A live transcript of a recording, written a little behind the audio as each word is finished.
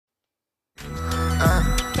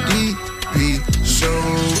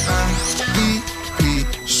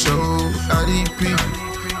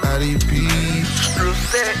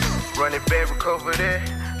set, running back, recover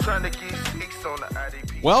that, trying to get 6 on the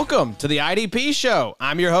IDP. Welcome to the IDP show.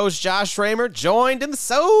 I'm your host, Josh Raymer, joined in the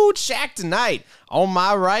Soul Shack tonight. On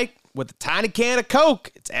my right, with a tiny can of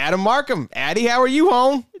Coke, it's Adam Markham. Addy, how are you,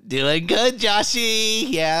 home? Doing good,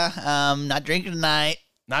 Joshy. Yeah, not drinking tonight.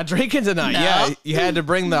 Not drinking tonight. No. Yeah, you had to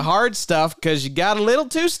bring the hard stuff because you got a little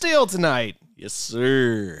too still tonight. Yes,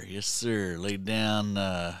 sir. Yes, sir. Laid down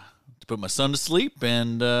to put my son to sleep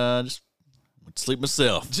and just went to sleep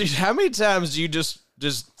myself. Jeez, how many times do you just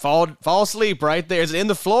fall asleep right there? Is it in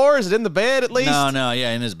the floor? Is it in the bed at least? No,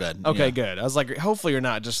 yeah, in his bed. Okay, yeah. good. I was like, hopefully you're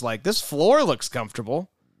not just like, this floor looks comfortable.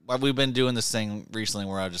 Well, we've been doing this thing recently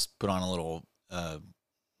where I just put on a little,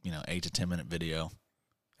 8 to 10 minute video.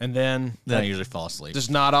 And then I usually fall asleep. Just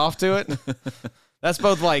nod off to it. That's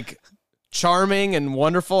both like charming and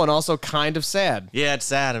wonderful and also kind of sad. Yeah, it's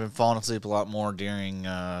sad. I've been falling asleep a lot more during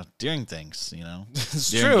things, It's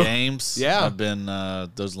during true. games. Yeah. I've been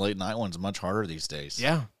those late night ones much harder these days.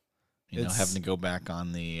 Yeah. Having to go back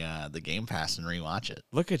on the Game Pass and rewatch it.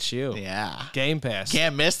 Look at you. Yeah. Game Pass.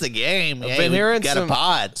 Can't miss the game. I've been hearing got a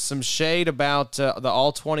pod. some shade about the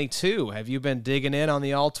All-22. Have you been digging in on the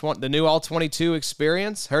new All-22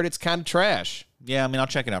 experience? Heard it's kind of trash. Yeah, I mean, I'll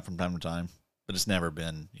check it out from time to time, but it's never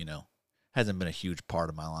been, hasn't been a huge part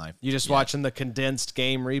of my life. You just yet. watching the condensed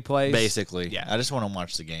game replays? Basically. Yeah. I just want to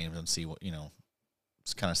watch the games and see what,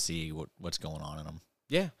 just kind of see what's going on in them.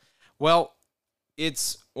 Yeah. Well,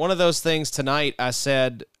 it's one of those things tonight. I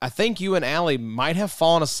said, I think you and Allie might have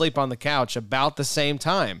fallen asleep on the couch about the same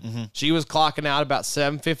time. Mm-hmm. She was clocking out about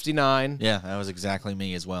 7:59. Yeah, that was exactly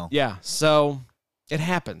me as well. Yeah, so it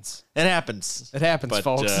happens. It happens. It happens, But,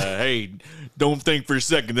 folks. hey, don't think for a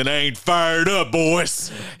second that I ain't fired up,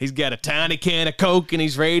 boys. He's got a tiny can of Coke and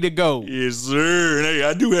he's ready to go. Yes, sir. And hey,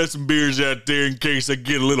 I do have some beers out there in case I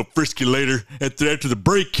get a little frisky later after the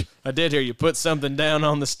break. I did hear you put something down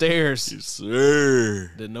on the stairs. Yes,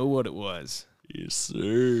 sir. Didn't know what it was. Yes,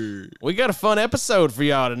 sir. We got a fun episode for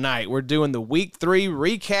y'all tonight. We're doing the Week 3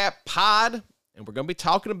 recap pod, and we're going to be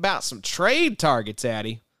talking about some trade targets,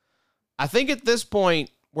 Addy. I think at this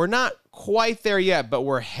point, we're not quite there yet, but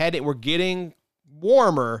we're getting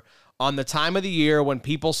warmer on the time of the year when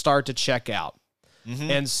people start to check out.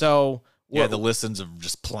 Mm-hmm. And so... Yeah, the listens have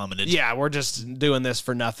just plummeted. Yeah, we're just doing this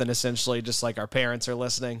for nothing, essentially, just like our parents are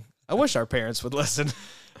listening. I wish our parents would listen.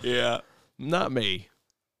 Yeah. Not me.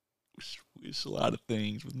 Wish a lot of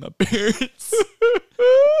things with my parents.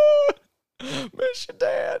 Miss your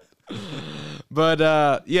dad.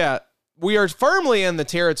 But, yeah, we are firmly in the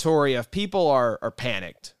territory of people are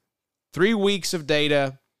panicked. 3 weeks of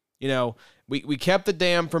data. We kept the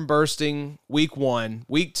dam from bursting week 1.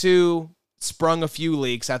 Week 2 sprung a few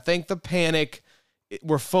leaks. I think the panic,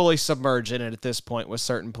 we're fully submerged in it at this point with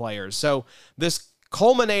certain players. So this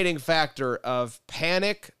culminating factor of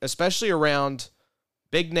panic, especially around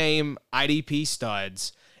big name IDP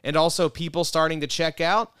studs, and also people starting to check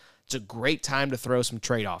out, it's a great time to throw some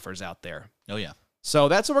trade offers out there. Oh, yeah. So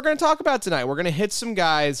that's what we're going to talk about tonight. We're going to hit some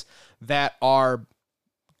guys that are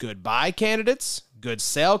good buy candidates, good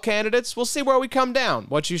sell candidates. We'll see where we come down,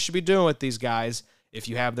 what you should be doing with these guys if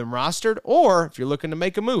you have them rostered or if you're looking to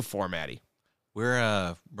make a move for them, Addy.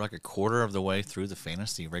 We're like a quarter of the way through the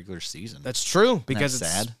fantasy regular season. That's true because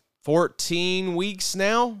That's it's sad. 14 weeks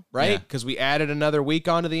now, right? Yeah. Because we added another week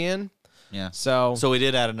onto the end. Yeah. So we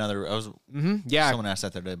did add another. yeah. Someone asked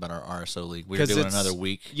that the other day about our RSO league. We're 'Cause doing it's- another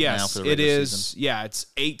week now Yes, for the it regular is. season. Yeah, it's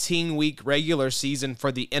 18-week regular season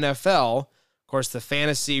for the NFL. Of course, the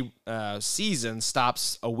fantasy season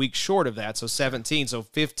stops a week short of that, so 17. So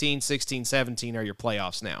 15, 16, 17 are your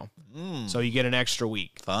playoffs now. So you get an extra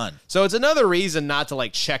week. Fun. So it's another reason not to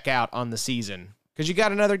check out on the season because you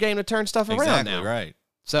got another game to turn stuff around Exactly now. right.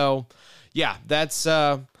 So, yeah, that's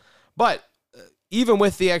but even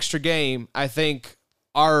with the extra game, I think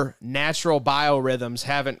our natural biorhythms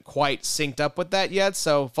haven't quite synced up with that yet.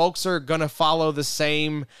 So folks are going to follow the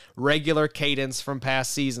same regular cadence from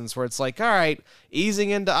past seasons where it's like, all right, easing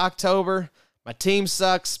into October, my team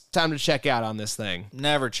sucks, time to check out on this thing.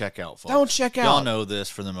 Never check out, folks. Don't check out. Y'all know this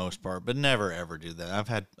for the most part, but never ever do that.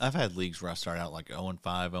 I've had leagues where I start out like 0-5,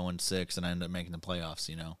 0-6, and I end up making the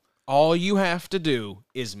playoffs. All you have to do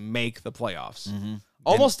is make the playoffs. Mm-hmm.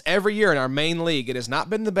 Almost every year in our main league, it has not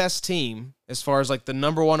been the best team as far as the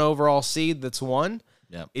number 1 overall seed that's won.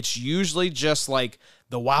 Yep. It's usually just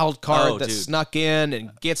the wild card that dude. snuck in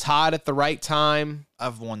and gets hot at the right time.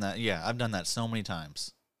 I've won that. Yeah, I've done that so many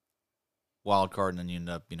times. Wild card, and then you end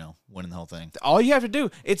up, winning the whole thing. All you have to do,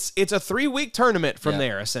 it's a 3-week tournament from Yeah.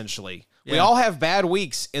 there, essentially. We Yeah. all have bad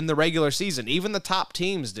weeks in the regular season. Even the top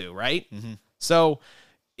teams do, right? Mm-hmm. So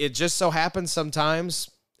it just so happens sometimes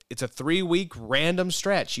it's a 3-week random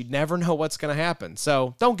stretch. You'd never know what's going to happen.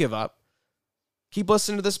 So don't give up. Keep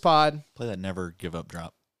listening to this pod. Play that never give up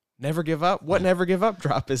drop. Never give up? What never give up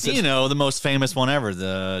drop is it? You know, the most famous one ever,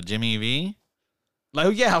 the Jimmy V. Oh,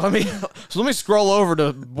 yeah, let me scroll over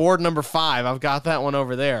to board number 5. I've got that one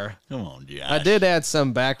over there. Come on, Josh. I did add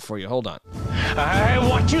some back for you. Hold on. I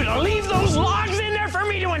want you to leave those logs in there for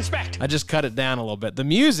me to inspect. I just cut it down a little bit. The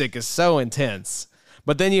music is so intense.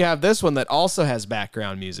 But then you have this one that also has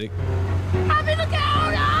background music. Happy the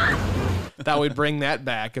counter! Thought we'd bring that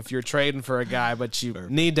back if you're trading for a guy, but you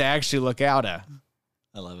need to actually look out at.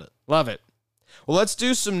 I love it. Love it. Well, let's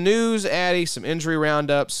do some news, Addy, some injury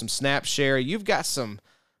roundups, some snap share. You've got some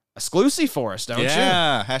exclusive for us, don't you?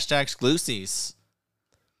 Yeah, hashtag exclusives.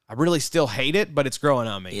 I really still hate it, but it's growing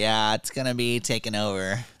on me. Yeah, it's going to be taking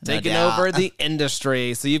over. Taking over the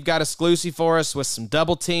industry. So you've got exclusive for us with some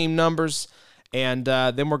double team numbers, and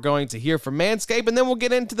then we're going to hear from Manscaped, and then we'll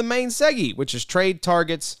get into the main seggy, which is trade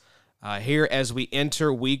targets here as we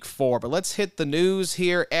enter week 4. But let's hit the news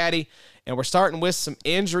here, Addy. And we're starting with some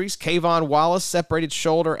injuries. Kayvon Wallace, separated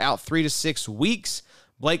shoulder, out 3 to 6 weeks.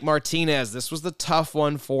 Blake Martinez, this was the tough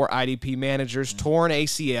one for IDP managers. Torn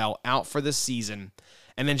ACL, out for the season.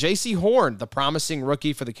 And then J.C. Horn, the promising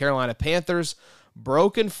rookie for the Carolina Panthers,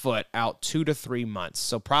 broken foot, out 2 to 3 months.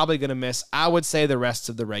 So probably going to miss, I would say, the rest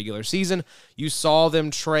of the regular season. You saw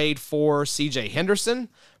them trade for C.J. Henderson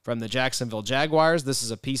from the Jacksonville Jaguars. This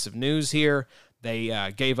is a piece of news here.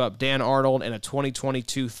 They gave up Dan Arnold and a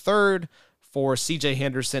 2022 third for C.J.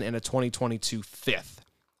 Henderson and a 2022 fifth.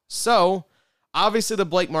 So, obviously, the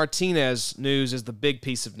Blake Martinez news is the big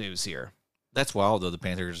piece of news here. That's wild, though. The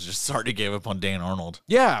Panthers just already gave up on Dan Arnold.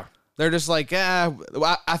 Yeah. They're just like, I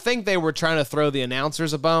think they were trying to throw the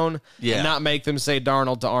announcers a bone and not make them say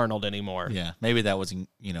Darnold to Arnold anymore. Yeah. Maybe that was,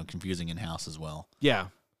 confusing in-house as well. Yeah.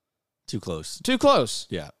 Too close. Too close.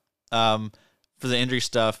 Yeah. For the injury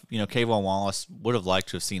stuff, Kayvon Wallace would have liked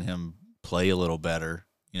to have seen him play a little better,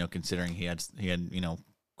 considering he had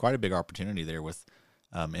quite a big opportunity there with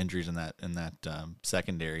injuries in that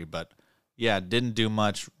secondary. But yeah, didn't do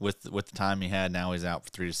much with the time he had. Now he's out for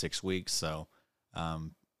 3 to 6 weeks. So,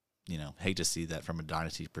 hate to see that from a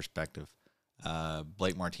dynasty perspective.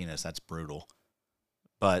 Blake Martinez, that's brutal.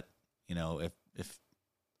 But if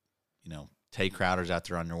Tay Crowder's out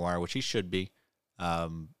there on your wire, which he should be.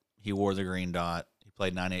 He wore the green dot. He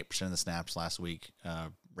played 98% of the snaps last week,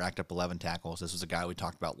 racked up 11 tackles. This was a guy we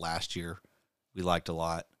talked about last year. We liked a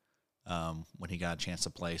lot when he got a chance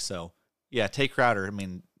to play. So, yeah, Tay Crowder, I'm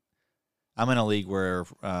in a league where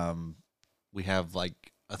we have, I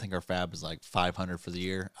think our fab is 500 for the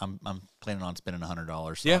year. I'm planning on spending $100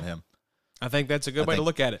 on him. I think that's a good way to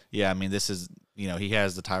look at it. Yeah, this is, he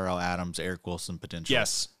has the Tyrell Adams, Eric Wilson potential.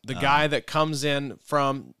 Yes, the guy that comes in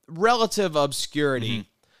from relative obscurity. Mm-hmm.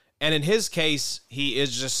 And in his case, he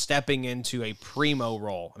is just stepping into a primo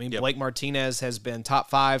role. Blake Martinez has been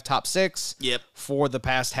top 5, top 6 for the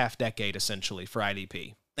past half decade, essentially, for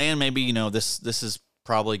IDP. And maybe, this is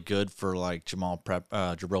probably good for,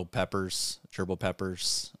 Jabril Peppers.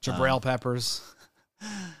 Jabril Peppers.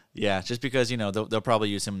 Yeah, just because, they'll probably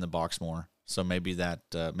use him in the box more. So maybe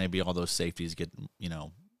maybe all those safeties get,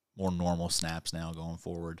 more normal snaps now going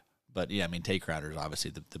forward. But, yeah, Tay Crowder is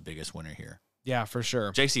obviously the biggest winner here. Yeah, for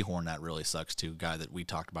sure. J.C. Horn, that really sucks, too. Guy that we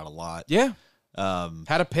talked about a lot. Yeah.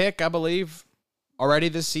 Had a pick, I believe, already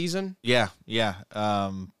this season. Yeah.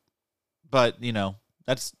 But,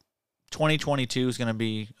 that's 2022 is going to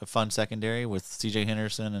be a fun secondary with C.J.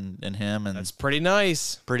 Henderson and him. And that's pretty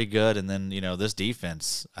nice. Pretty good. And then, this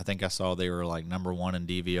defense, I think I saw they were number 1 in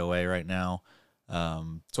DVOA right now.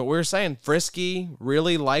 So what we were saying, Frisky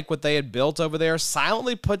really like what they had built over there,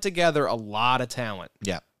 silently put together a lot of talent.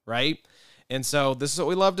 Yeah. Right? And so this is what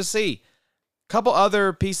we love to see. Couple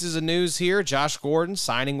other pieces of news here. Josh Gordon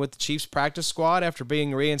signing with the Chiefs practice squad after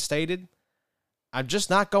being reinstated. I'm just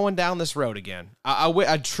not going down this road again.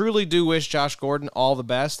 I truly do wish Josh Gordon all the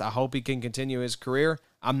best. I hope he can continue his career.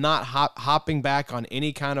 I'm not hopping back on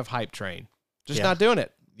any kind of hype train. Just not doing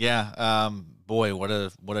it. Yeah. Boy, what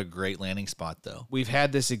a great landing spot, though. We've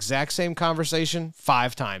had this exact same conversation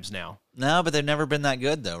 5 times now. No, but they've never been that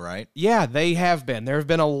good, though, right? Yeah, they have been. There have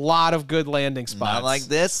been a lot of good landing spots. Not like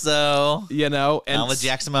this, though. And not with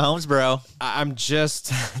Jackson Mahomes, bro. I'm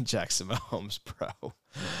just Jackson Mahomes, bro.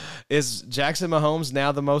 Is Jackson Mahomes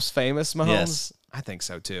now the most famous Mahomes? Yes. I think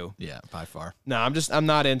so too. Yeah, by far. No, I'm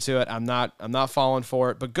not into it. I'm not falling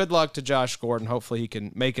for it. But good luck to Josh Gordon. Hopefully he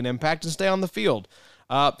can make an impact and stay on the field.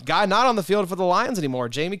 Guy not on the field for the Lions anymore.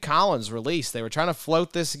 Jamie Collins released. They were trying to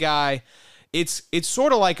float this guy. It's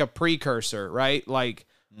sort of like a precursor, right? Like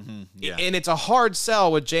Yeah. And it's a hard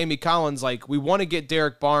sell with Jamie Collins. Like, we want to get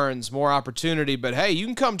Derek Barnes more opportunity, but hey, you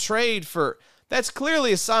can come trade for. That's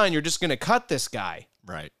clearly a sign you're just going to cut this guy.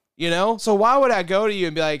 Right. You know? So why would I go to you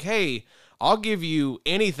and be like, hey, I'll give you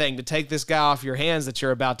anything to take this guy off your hands that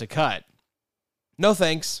you're about to cut? No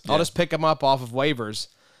thanks. I'll just pick him up off of waivers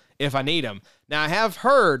if I need him. Now, I have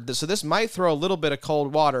heard that, so this might throw a little bit of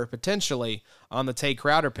cold water potentially on the Tay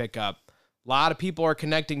Crowder pickup. A lot of people are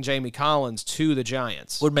connecting Jamie Collins to the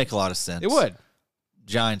Giants. Would make a lot of sense. It would.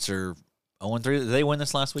 Giants are 0-3. Did they win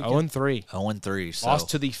this last weekend? 0-3. 0-3. So. Lost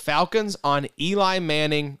to the Falcons on Eli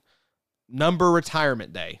Manning number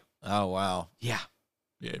retirement day. Oh, wow. Yeah.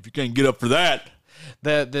 Yeah, if you can't get up for that.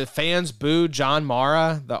 The fans booed John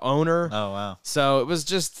Mara, the owner. Oh, wow. So it was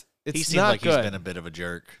just, it's he seems not like good. he's been a bit of a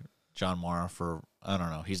jerk, John Mara, for, I don't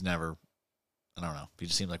know. He's never, I don't know. He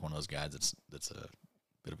just seems like one of those guys that's a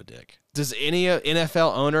bit of a dick. Does any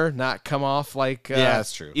NFL owner not come off like yeah,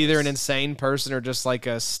 that's true. Either an insane person or just like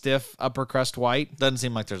a stiff upper crust white? Doesn't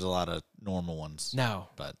seem like there's a lot of normal ones. No.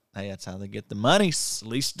 But, hey, that's how they get the monies. At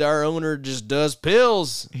least our owner just does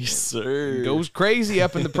pills. Yes, sir. Goes crazy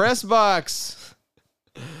up in the press box.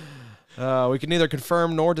 We can neither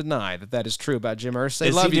confirm nor deny that is true about Jim Irsay.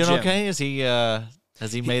 Is Love he you, doing Jim. okay? Is he,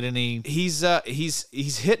 has he made any? He's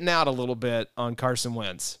hitting out a little bit on Carson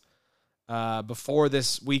Wentz. Before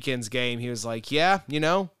this weekend's game, he was like, yeah,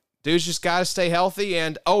 dude's just got to stay healthy.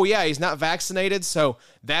 And, oh, yeah, he's not vaccinated, so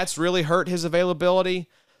that's really hurt his availability.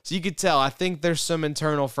 So you could tell, I think there's some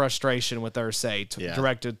internal frustration with Irsay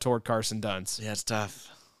directed toward Carson Dunst. Yeah, it's tough.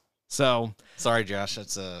 So, sorry, Josh.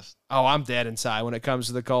 That's I'm dead inside when it comes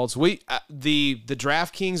to the Colts. The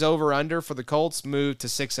DraftKings over/under for the Colts moved to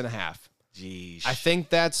 6.5. Jeez. I think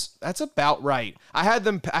that's about right. I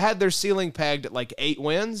had their ceiling pegged at like 8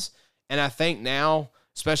 wins, and I think now,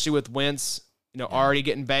 especially with Wentz, already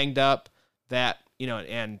getting banged up, that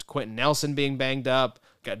and Quentin Nelson being banged up,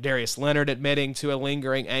 got Darius Leonard admitting to a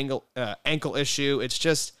lingering ankle issue. It's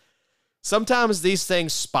just sometimes these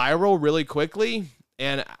things spiral really quickly,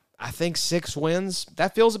 and I think 6 wins,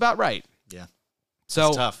 that feels about right. Yeah. So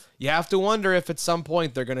it's tough. You have to wonder if at some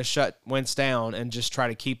point they're going to shut Wentz down and just try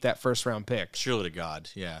to keep that first-round pick. Surely to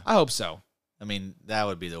God, yeah. I hope so. I mean, that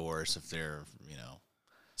would be the worst if they're,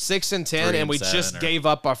 6-10, and we just gave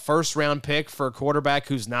up a first-round pick for a quarterback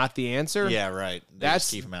who's not the answer. Yeah, right. Just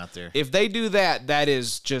keep him out there. If they do that, that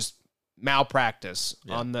is just malpractice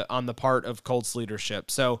on the part of Colts leadership.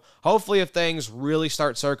 So hopefully, if things really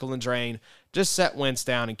start circling the drain, just set Wentz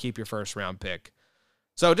down and keep your first-round pick.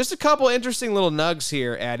 So just a couple interesting little nugs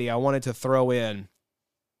here, Addy, I wanted to throw in.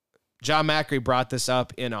 John Macri brought this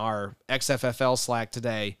up in our XFFL Slack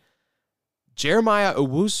today. Jeremiah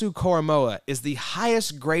Owusu-Koramoah is the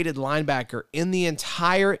highest graded linebacker in the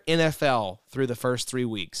entire NFL through the first 3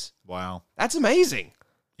 weeks. Wow. That's amazing.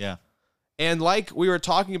 Yeah. And like we were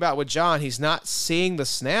talking about with John, he's not seeing the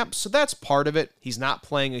snaps, so that's part of it. He's not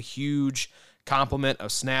playing a huge complement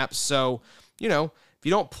of snaps. So, if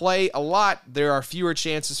you don't play a lot, there are fewer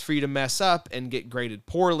chances for you to mess up and get graded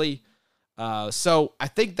poorly. So I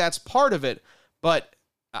think that's part of it, but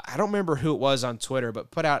I don't remember who it was on Twitter, but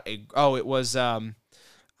put out it was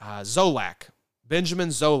Zolak. Benjamin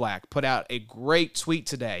Zolak put out a great tweet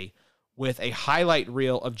today with a highlight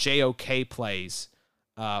reel of JOK plays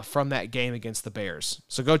from that game against the Bears.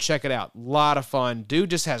 So go check it out. A lot of fun. Dude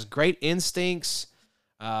just has great instincts.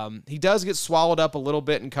 He does get swallowed up a little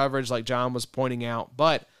bit in coverage, like John was pointing out,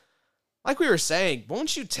 but like we were saying,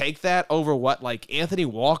 won't you take that over what like Anthony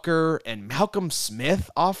Walker and Malcolm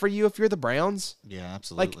Smith offer you if you're the Browns? Yeah,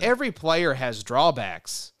 absolutely. Like every player has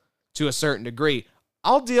drawbacks to a certain degree.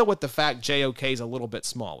 I'll deal with the fact JOK is a little bit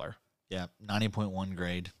smaller. Yeah, 90.1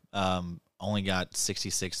 grade. Only got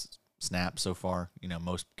 66 snaps so far.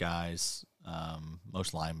 Most guys,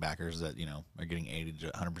 most linebackers that, are getting 80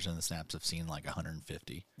 to 100% of the snaps have seen like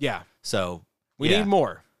 150. Yeah. So we need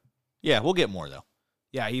more. Yeah, we'll get more though.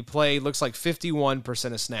 Yeah, he played, looks like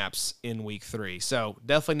 51% of snaps in week 3. So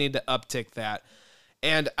definitely need to uptick that.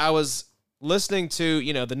 And I was listening to,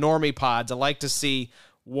 the normie pods. I like to see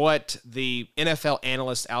what the NFL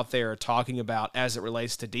analysts out there are talking about as it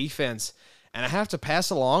relates to defense. And I have to pass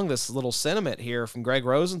along this little sentiment here from Greg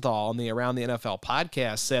Rosenthal on the Around the NFL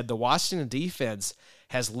podcast. Said the Washington defense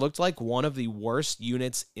has looked like one of the worst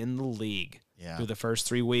units in the league through the first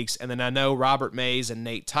 3 weeks. And then I know Robert Mays and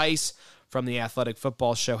Nate Tice from the Athletic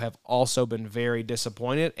Football Show have also been very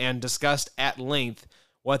disappointed and discussed at length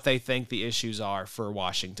what they think the issues are for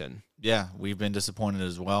Washington. Yeah, we've been disappointed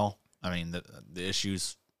as well. I mean, the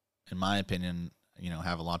issues, in my opinion,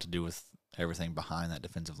 have a lot to do with everything behind that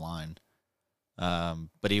defensive line.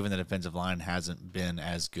 But even the defensive line hasn't been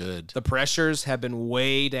as good. The pressures have been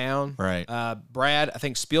way down. Right. Brad, I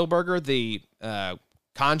think Spielberger, the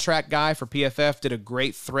contract guy for PFF, did a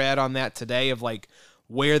great thread on that today of like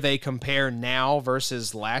where they compare now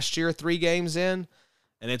versus last year 3 games in,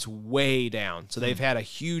 and it's way down. So they've had a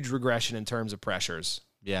huge regression in terms of pressures.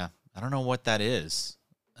 Yeah. I don't know what that is.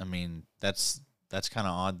 I mean, that's kind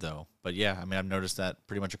of odd, though. But, yeah, I mean, I've noticed that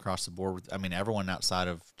pretty much across the board. Everyone outside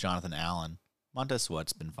of Jonathan Allen. Montez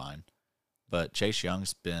Sweat's been fine. But Chase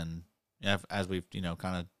Young's been, as we've,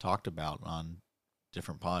 kind of talked about on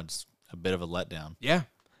different pods, a bit of a letdown. Yeah.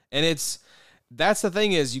 And that's the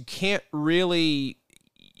thing is you can't really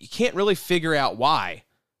figure out why.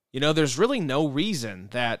 There's really no reason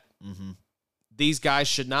that these guys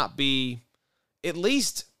should not be at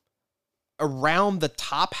least around the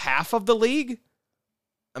top half of the league.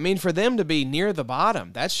 I mean, for them to be near the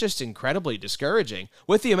bottom, that's just incredibly discouraging.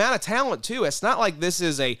 With the amount of talent, too, it's not like this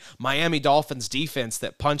is a Miami Dolphins defense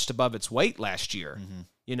that punched above its weight last year.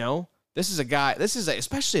 This is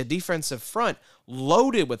especially a defensive front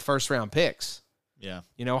loaded with first-round picks. Yeah.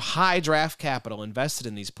 High draft capital invested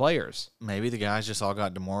in these players. Maybe the guys just all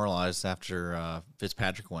got demoralized after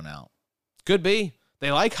Fitzpatrick went out. Could be.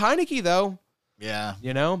 They like Heineke, though. Yeah.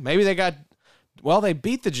 Maybe they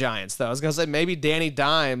beat the Giants, though. I was going to say maybe Danny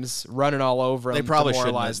Dimes running all over them. They probably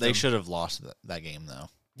should. They should have lost that game, though.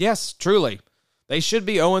 Yes, truly. They should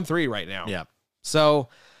be 0-3 right now. Yeah. So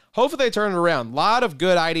hopefully they turn it around. A lot of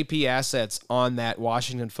good IDP assets on that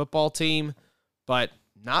Washington football team, but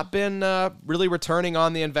not been really returning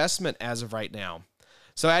on the investment as of right now.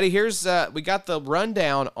 So, Addy, here's we got the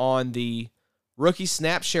rundown on the rookie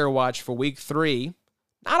snap share watch for week 3.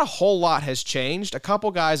 Not a whole lot has changed. A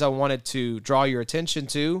couple guys I wanted to draw your attention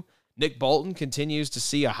to. Nick Bolton continues to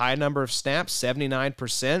see a high number of snaps,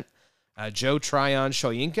 79%. Joe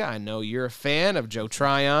Tryon-Shoyinka, I know you're a fan of Joe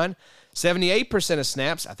Tryon. 78% of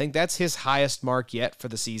snaps. I think that's his highest mark yet for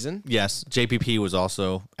the season. Yes, JPP was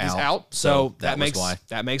also out. He's out, so that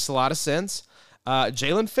makes a lot of sense.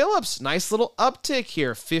 Jalen Phillips, nice little uptick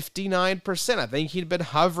here, 59%. I think he'd been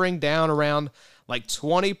hovering down around like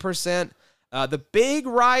 20%. The big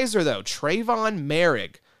riser, though, Trayvon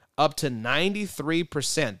Merrick, up to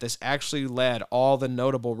 93%. This actually led all the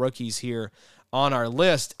notable rookies here on our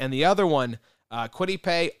list. And the other one, Kwity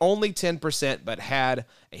Paye, only 10%, but had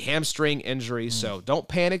a hamstring injury, so don't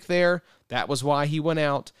panic there. That was why he went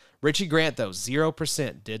out. Richie Grant, though,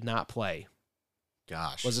 0%, did not play.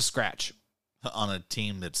 Gosh. Was a scratch. On a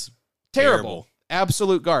team that's terrible.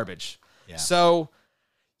 Absolute garbage. Yeah. So,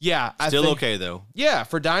 yeah. Still okay, though. Yeah,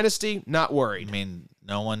 for Dynasty, not worried. I mean,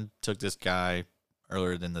 no one took this guy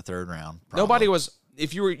earlier than the 3rd round. Probably. Nobody was.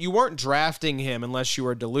 If you weren't drafting him unless you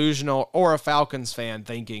were delusional or a Falcons fan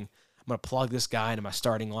thinking, I'm going to plug this guy into my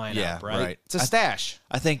starting lineup, right? It's a stash.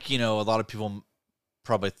 I think, a lot of people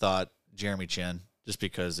probably thought Jeremy Chin just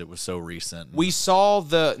because it was so recent. We saw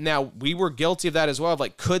now we were guilty of that as well. Of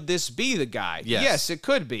like, could this be the guy? Yes, it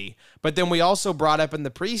could be. But then we also brought up in the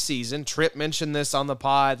preseason, Tripp mentioned this on the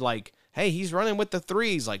pod, like, hey, he's running with the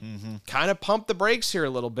threes, like kind of pump the brakes here a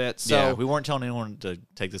little bit. So yeah, we weren't telling anyone to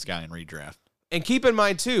take this guy in redraft. And keep in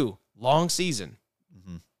mind, too, long season.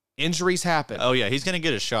 Injuries happen. Oh, yeah, he's going to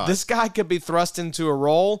get a shot. This guy could be thrust into a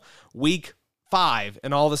role week 5,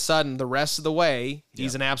 and all of a sudden, the rest of the way,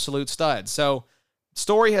 he's an absolute stud. So,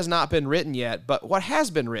 story has not been written yet, but what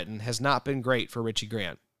has been written has not been great for Richie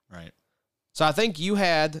Grant. Right. So I think you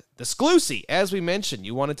had the Sclusy, as we mentioned.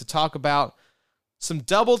 You wanted to talk about some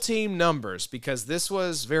double team numbers because this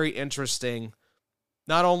was very interesting,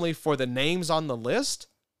 not only for the names on the list,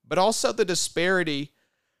 but also the disparity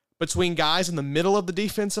between guys in the middle of the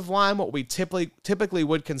defensive line, what we typically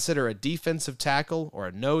would consider a defensive tackle or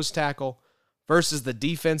a nose tackle, versus the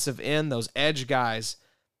defensive end, those edge guys.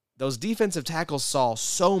 Those defensive tackles saw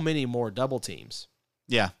so many more double teams.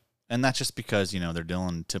 Yeah, and that's just because, they're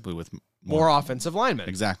dealing typically with more offensive linemen.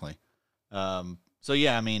 Exactly. So,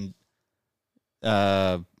 yeah, I mean,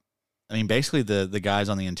 basically the guys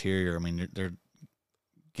on the interior, they're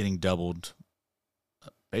getting doubled,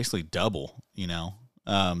 basically double,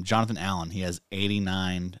 Jonathan Allen, he has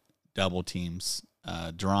 89 double teams.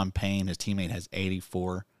 Deron Payne, his teammate, has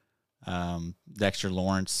 84. Dexter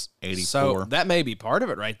Lawrence, 84. So that may be part of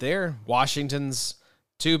it right there. Washington's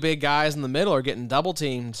 2 big guys in the middle are getting double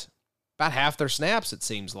teamed about half their snaps, it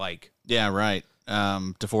seems like. Yeah, right.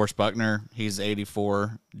 DeForest Buckner, he's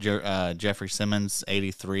 84. Jeffrey Simmons,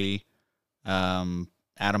 83.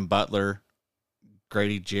 Adam Butler,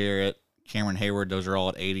 Grady Jarrett, Cameron Hayward, those are all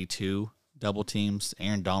at 82 double teams.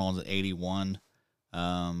 Aaron Donald's at 81.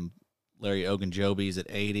 Larry Ogunjobi's at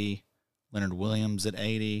 80. Leonard Williams at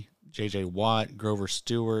 80. J.J. Watt, Grover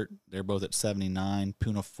Stewart, they're both at 79.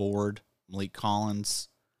 Poona Ford, Malik Collins,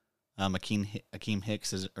 Akeem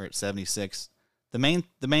Hicks are at 76. The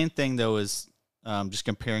main thing, though, is just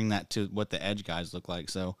comparing that to what the edge guys look like.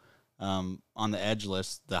 So on the edge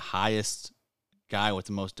list, the highest guy with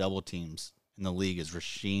the most double teams in the league is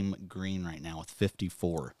Rasheem Green right now with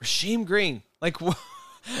 54. Rasheem Green. Like,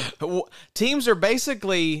 teams are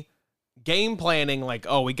basically game planning like,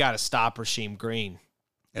 oh, we got to stop Rasheem Green.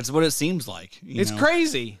 That's what it seems like. It's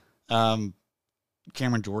crazy. Cameron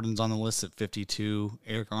Jordan's on the list at 52.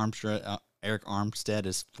 Eric Armstead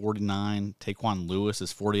is 49. Taquan Lewis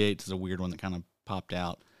is 48. This is a weird one that kind of popped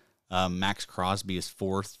out. Max Crosby is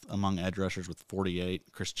 4th among edge rushers with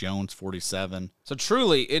 48. Chris Jones, 47. So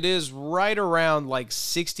truly, it is right around like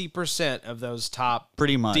 60% of those top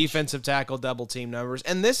pretty much defensive tackle double team numbers.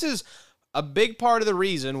 And this is a big part of the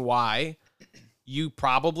reason why you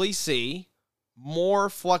probably see more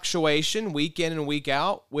fluctuation week in and week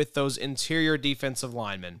out with those interior defensive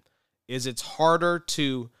linemen. Is it's harder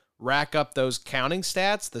to rack up those counting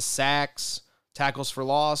stats, the sacks, tackles for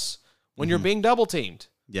loss, when you're being double teamed.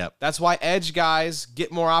 Yep. That's why edge guys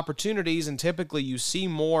get more opportunities, and typically you see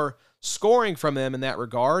more scoring from them in that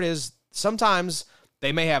regard. Is sometimes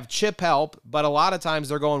they may have chip help, but a lot of times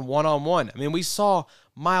they're going one-on-one. I mean, we saw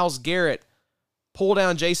Myles Garrett pull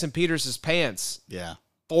down Jason Peters' pants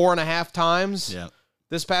 4.5 times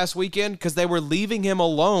this past weekend because they were leaving him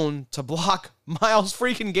alone to block Myles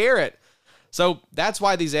freaking Garrett. So that's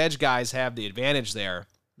why these edge guys have the advantage there.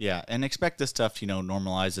 Yeah, and expect this stuff to,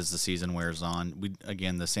 normalize as the season wears on.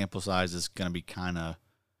 Again, the sample size is going to be kind of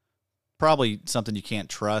probably something you can't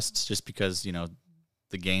trust just because,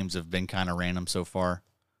 the games have been kind of random so far.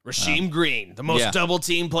 Rasheem Green, the most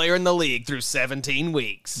double-team player in the league through 17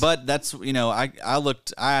 weeks. But that's, I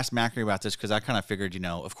asked Macri about this because I kind of figured,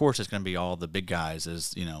 of course it's going to be all the big guys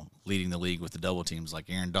as, leading the league with the double teams. Like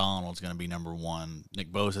Aaron Donald's going to be number 1.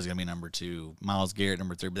 Nick Bosa is going to be number 2. Myles Garrett,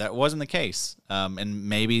 number 3. But that wasn't the case. And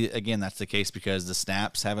maybe, again, that's the case because the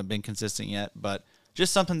snaps haven't been consistent yet. But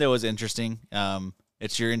just something that was interesting.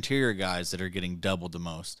 It's your interior guys that are getting doubled the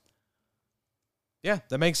most. Yeah,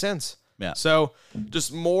 that makes sense. Yeah. So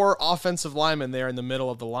just more offensive linemen there in the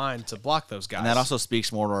middle of the line to block those guys. And that also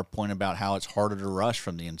speaks more to our point about how it's harder to rush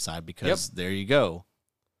from the inside because there you go.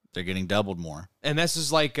 They're getting doubled more. And this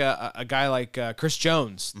is like a guy like Chris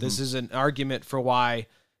Jones. This is an argument for why,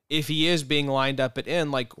 if he is being lined up at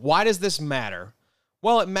end, like, why does this matter?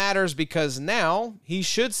 Well, it matters because now he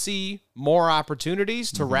should see more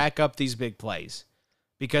opportunities to rack up these big plays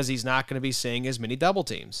because he's not going to be seeing as many double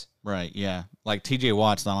teams. Right, yeah. Like TJ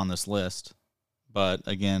Watt's not on this list. But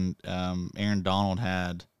again, Aaron Donald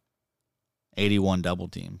had 81 double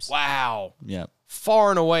teams. Wow. Yep.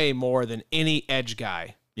 Far and away more than any edge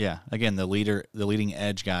guy. Yeah. Again, the leading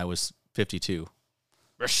edge guy was 52.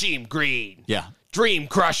 Rasheem Green. Yeah. Dream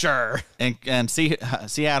crusher. And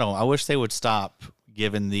Seattle, I wish they would stop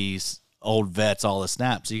giving these old vets all the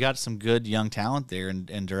snaps. You got some good young talent there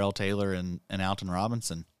in Darrell Taylor and Alton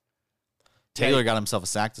Robinson. Taylor got himself a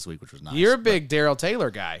sack this week, which was nice. You're a big Darrell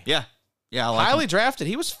Taylor guy. Yeah. Yeah, I like highly him. drafted.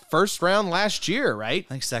 He was first round last year, right? I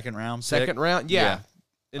think second round. Second round, yeah.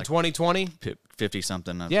 In Like 2020.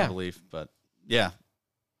 50-something, I believe. But, yeah.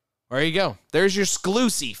 There you go. There's your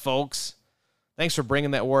exclusive, folks. Thanks for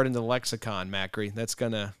bringing that word into the lexicon, Macri. It's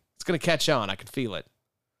gonna catch on. I can feel it.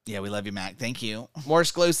 Yeah, we love you, Mac. Thank you. More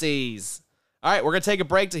exclusives. All right, we're going to take a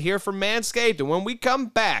break to hear from Manscaped. And when we come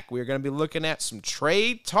back, we're going to be looking at some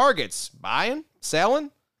trade targets. Buying,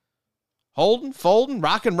 selling, holding, folding,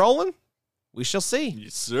 rock and rolling. We shall see.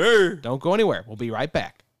 Yes, sir. Don't go anywhere. We'll be right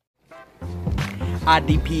back.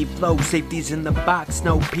 IDP flow, safeties in the box,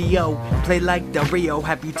 no PO. Play like the Rio,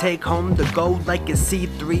 happy take home the gold like a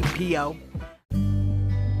C3PO.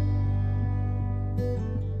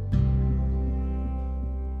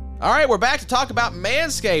 All right, we're back to talk about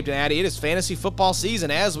Manscaped, and Addy, it is fantasy football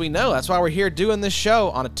season, as we know. That's why we're here doing this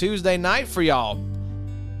show on a Tuesday night for y'all.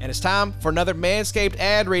 And it's time for another Manscaped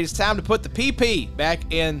ad read. It's time to put the PP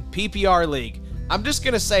back in PPR League. I'm just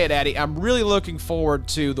going to say it, Addy. I'm really looking forward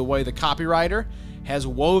to the way the copywriter has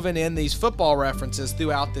woven in these football references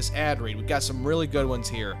throughout this ad read. We've got some really good ones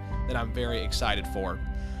here that I'm very excited for.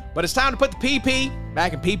 But it's time to put the PP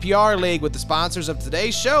back in PPR League with the sponsors of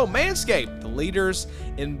today's show, Manscaped, the leaders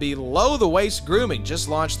in below-the-waist grooming. Just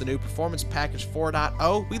launched the new Performance Package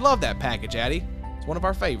 4.0. We love that package, Addy. It's one of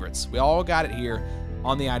our favorites. We all got it here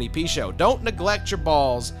on the IDP show. Don't neglect your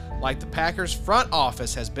balls like the Packers front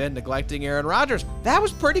office has been neglecting Aaron Rodgers. That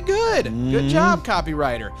was pretty good. Good job,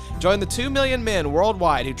 copywriter. Join the 2 million men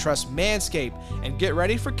worldwide who trust Manscaped and get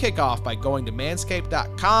ready for kickoff by going to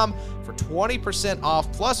manscaped.com for 20%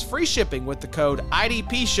 off plus free shipping with the code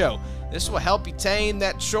IDP Show. This will help you tame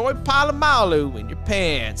that Troy Polamalu in your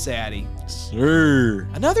pants, Addy. Sir.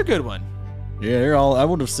 Another good one. Yeah, they're all. I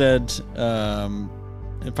would have said,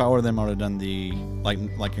 if I were them, I would have done the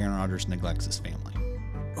like Aaron Rodgers neglects his family.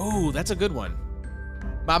 Oh, that's a good one.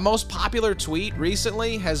 My most popular tweet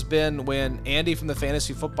recently has been when Andy from the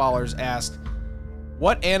Fantasy Footballers asked,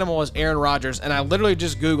 "What animal is Aaron Rodgers?" And I literally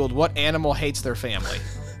just Googled, "What animal hates their family?"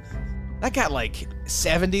 That got like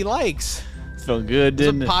 70 likes. Felt good,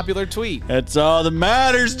 didn't It's a popular tweet. That's all that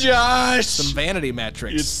matters, Josh. Some vanity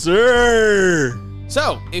metrics. Yes, sir.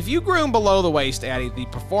 So, if you groom below the waist, Addy, the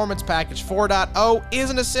Performance Package 4.0 is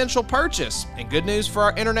an essential purchase. And good news for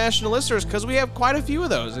our international listeners, because we have quite a few of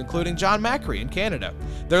those, including John Macri in Canada.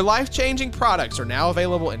 Their life-changing products are now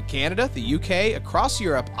available in Canada, the UK, across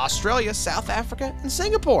Europe, Australia, South Africa, and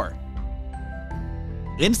Singapore.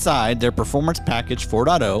 Inside their Performance Package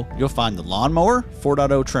 4.0, you'll find the Lawnmower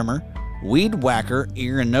 4.0 trimmer, Weed Whacker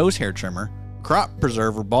ear and nose hair trimmer, Crop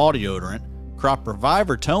Preserver ball deodorant, Crop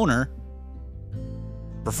Reviver toner,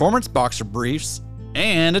 Performance boxer briefs,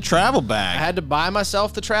 and a travel I bag. had to buy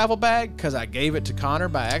myself the travel bag because I gave it to Connor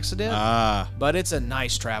by accident. But it's a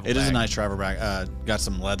nice travel bag. It is a nice travel bag. Got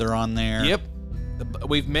some leather on there. Yep.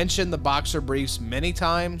 We've mentioned the boxer briefs many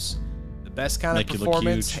times. The best kind Make of you look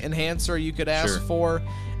performance huge. enhancer you could ask Sure. for.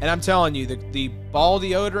 And I'm telling you, the ball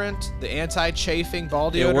deodorant, the anti-chafing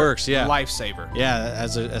ball deodorant, It works, yeah. lifesaver. Yeah,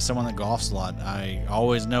 as someone that golfs a lot, I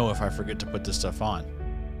always know if I forget to put this stuff on.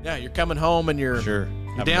 Yeah, you're coming home and your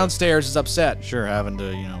Having downstairs is upset. To, having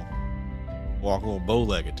to, walk a little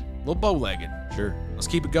bow-legged. A little bow-legged. Sure. Let's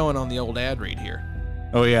keep it going on the old ad read here.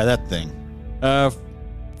 Oh, yeah, that thing.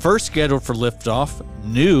 First scheduled for liftoff,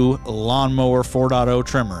 new Lawnmower 4.0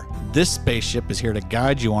 trimmer. This spaceship is here to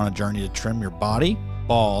guide you on a journey to trim your body,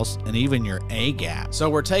 balls, and even your A-gap. So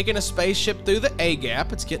we're taking a spaceship through the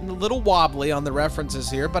A-gap. It's getting a little wobbly on the references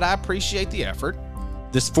here, but I appreciate the effort.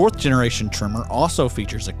 This 4th generation trimmer also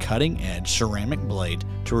features a cutting-edge ceramic blade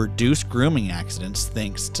to reduce grooming accidents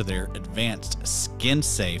thanks to their advanced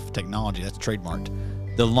skin-safe technology. That's trademarked.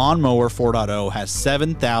 The Lawnmower 4.0 has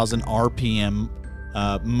 7,000 RPM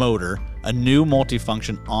motor, a new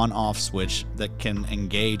multifunction on-off switch that can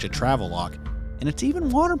engage a travel lock, and it's even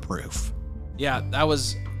waterproof. Yeah, I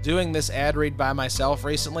was doing this ad read by myself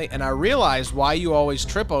recently, and I realized why you always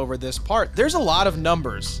trip over this part. There's a lot of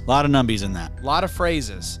numbers, A lot of numbies in that. a lot of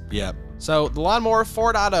phrases. Yep. So the Lawnmower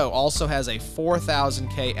 4.0 also has a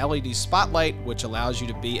 4000K LED spotlight, which allows you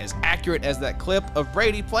to be as accurate as that clip of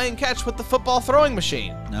Brady playing catch with the football throwing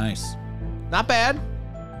machine. Nice. Not bad.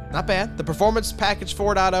 Not bad. The Performance Package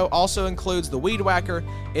 4.0 also includes the Weed Whacker.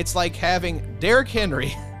 It's like having Derrick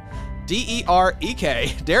Henry,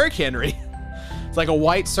 D-E-R-E-K, Derrick Henry. It's like a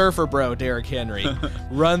white surfer bro, Derrick Henry,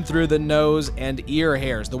 run through the nose and ear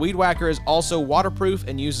hairs. The Weed Whacker is also waterproof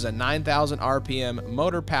and uses a 9,000 RPM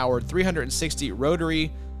motor-powered 360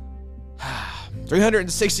 rotary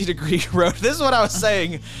 360-degree road. This is what I was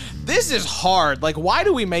saying. This is hard. Like, why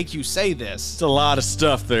do we make you say this? It's a lot of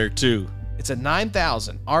stuff there, too. It's a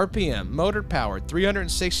 9,000 RPM motor-powered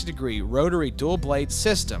 360-degree rotary dual-blade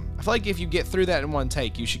system. I feel like if you get through that in one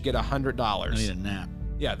take, you should get $100. I need a nap.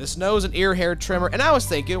 Yeah, this nose and ear hair trimmer. And I was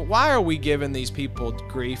thinking, why are we giving these people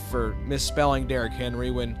grief for misspelling Derrick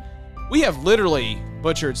Henry when we have literally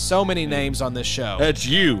butchered so many names on this show? That's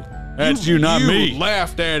you. That's you, not me. You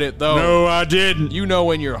laughed at it, though. No, I didn't. You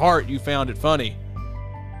know in your heart you found it funny.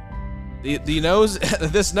 The nose,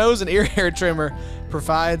 this nose and ear hair trimmer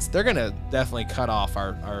provides, they're going to definitely cut off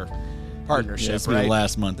our partnership, Yeah, it's right? the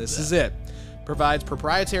last month. This is it. Provides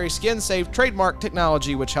proprietary skin-safe trademark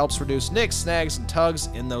technology which helps reduce nicks, snags, and tugs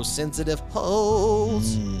in those sensitive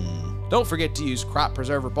holes. Don't forget to use Crop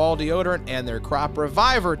Preserver ball deodorant and their Crop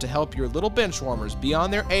Reviver to help your little bench warmers be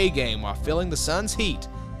on their A-game while feeling the sun's heat.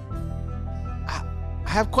 I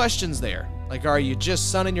have questions there. Like, are you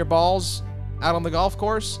just sunning your balls out on the golf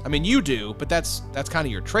course? I mean, you do, but that's kind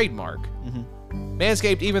of your trademark.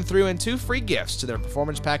 Manscaped even threw in 2 free gifts to their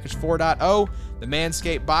Performance Package 4.0, the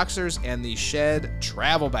Manscaped Boxers and the Shed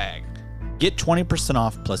Travel Bag. Get 20%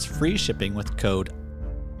 off plus free shipping with code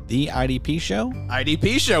The IDP Show.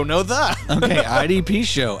 IDP Show, know the. Okay, IDP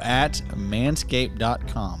Show at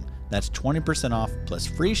manscaped.com. That's 20% off plus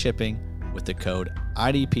free shipping with the code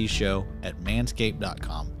IDP Show at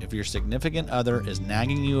manscaped.com. If your significant other is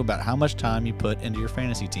nagging you about how much time you put into your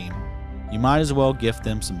fantasy team, you might as well gift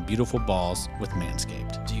them some beautiful balls with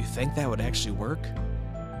Manscaped. Do you think that would actually work?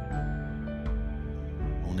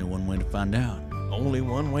 Only one way to find out. Only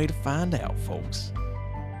one way to find out, folks.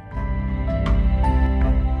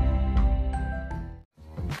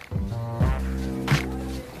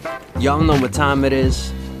 Y'all know what time it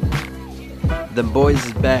is. The boys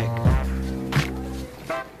is back.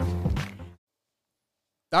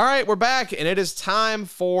 All right, we're back, and it is time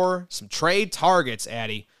for some trade targets,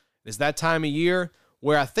 Addy. It is that time of year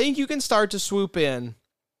where I think you can start to swoop in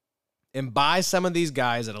and buy some of these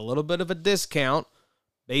guys at a little bit of a discount.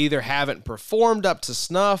 They either haven't performed up to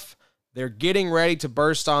snuff, they're getting ready to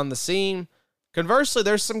burst on the scene. Conversely,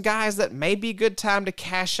 there's some guys that may be a good time to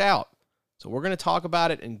cash out. So we're going to talk about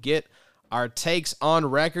it and get our takes on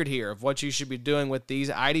record here of what you should be doing with these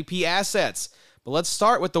IDP assets. But let's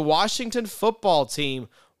start with the Washington football team.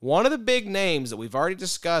 One of the big names that we've already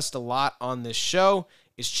discussed a lot on this show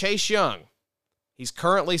is Chase Young. He's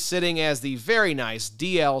currently sitting as the very nice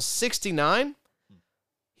DL69.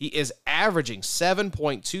 He is averaging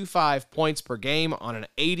 7.25 points per game on an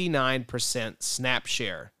 89% snap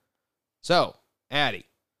share. So, Addy,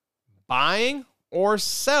 buying or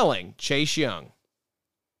selling Chase Young?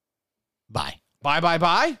 Buy. Buy.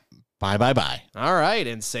 Buy. All right,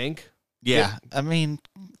 in sync. Yeah, I mean,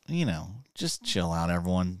 just chill out,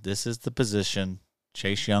 everyone. This is the position.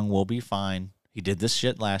 Chase Young will be fine. He did this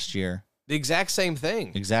shit last year. The exact same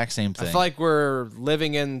thing. I feel like we're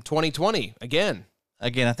living in 2020 again.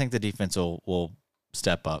 Again, I think the defense will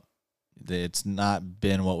step up. It's not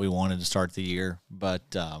been what we wanted to start the year,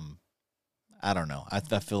 but I don't know. I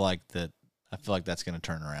feel like that's going to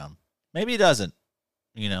turn around. Maybe it doesn't.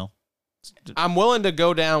 I'm willing to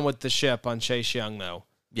go down with the ship on Chase Young, though.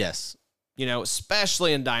 Yes.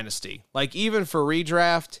 Especially in Dynasty. Like, even for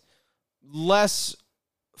redraft, less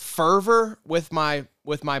fervor with my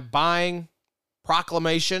buying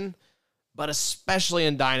proclamation, but especially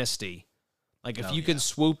in Dynasty. Like, if you can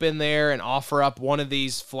swoop in there and offer up one of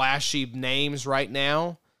these flashy names right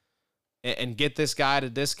now and get this guy at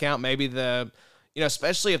a discount, maybe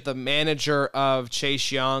especially if the manager of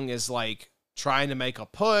Chase Young is, like, trying to make a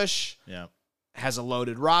push. Yeah. Has a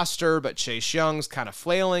loaded roster, but Chase Young's kind of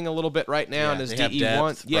flailing a little bit right now in his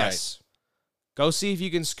DE1. Yes. Right. Go see if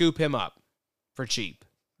you can scoop him up for cheap.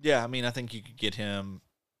 Yeah, I mean, I think you could get him.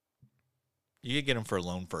 You could get him for a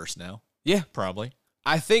loan first now. Yeah. Probably.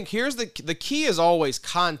 I think here's the key is always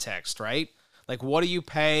context, right? Like, what are you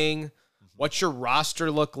paying? What's your roster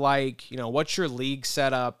look like? What's your league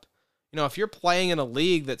setup? If you're playing in a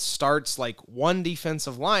league that starts like one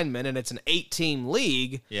defensive lineman and it's an 8-team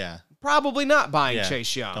league, probably not buying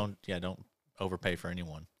Chase Young. Don't overpay for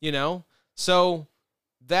anyone. So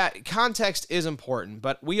that context is important,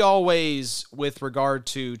 but we always, with regard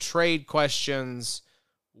to trade questions,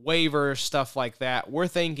 waiver, stuff like that, we're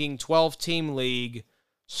thinking 12-team league,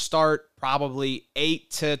 start probably 8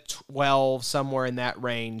 to 12, somewhere in that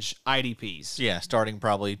range, IDPs. Yeah, starting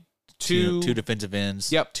probably two defensive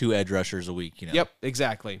ends, 2 edge rushers a week. Yep,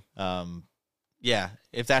 exactly. Yeah,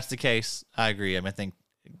 if that's the case, I agree. I think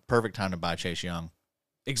perfect time to buy Chase Young.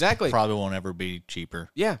 Exactly. Probably won't ever be cheaper.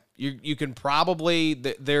 Yeah, you can probably,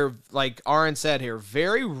 they're like Aaron said here,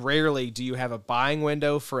 very rarely do you have a buying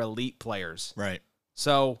window for elite players. Right.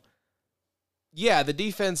 So, yeah, the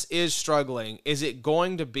defense is struggling. Is it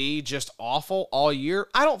going to be just awful all year?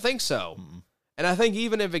 I don't think so. Mm-mm. And I think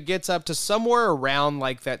even if it gets up to somewhere around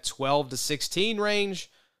like that 12 to 16 range,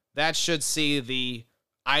 that should see the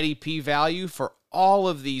IDP value for all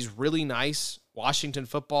of these really nice Washington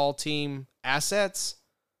football team assets,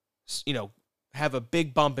 have a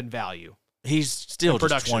big bump in value. He's still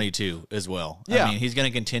just 22 as well. Yeah. I mean, he's going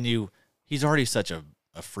to continue. He's already such a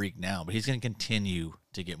freak now, but he's going to continue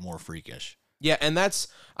to get more freakish. Yeah, and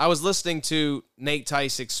I was listening to Nate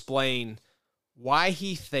Tice explain why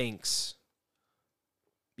he thinks,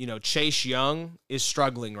 Chase Young is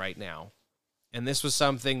struggling right now. And this was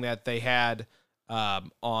something that they had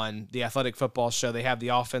on the Athletic Football Show. They have the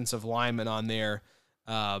offensive lineman on there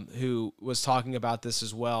who was talking about this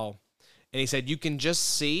as well. And he said, you can just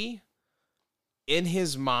see in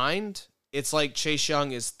his mind, it's like Chase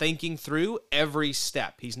Young is thinking through every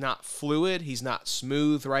step. He's not fluid. He's not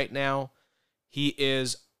smooth right now. He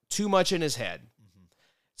is too much in his head. Mm-hmm.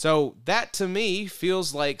 So that, to me,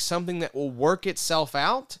 feels like something that will work itself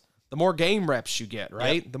out the more game reps you get,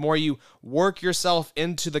 right? Yep. The more you work yourself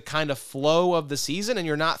into the kind of flow of the season, and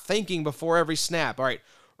you're not thinking before every snap, all right,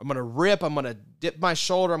 I'm going to rip, I'm going to dip my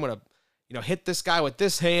shoulder, I'm going to hit this guy with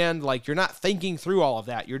this hand. Like, you're not thinking through all of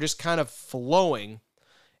that. You're just kind of flowing.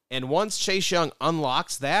 And once Chase Young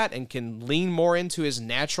unlocks that and can lean more into his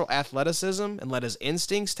natural athleticism and let his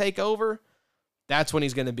instincts take over, that's when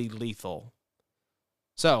he's going to be lethal.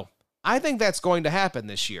 So I think that's going to happen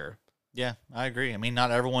this year. Yeah, I agree. I mean,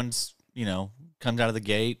 not everyone's, comes out of the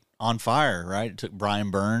gate on fire, right? It took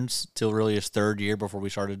Brian Burns till really his third year before we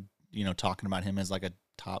started, talking about him as like a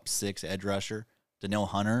top 6 edge rusher. Danielle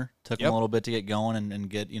Hunter took him a little bit to get going and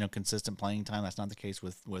get, consistent playing time. That's not the case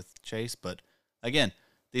with Chase. But again,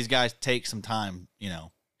 these guys take some time,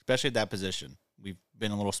 especially at that position. We've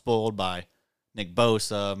been a little spoiled by Nick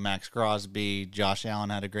Bosa, Max Crosby, Josh Allen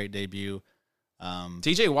had a great debut.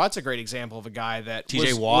 TJ Watt's a great example of a guy that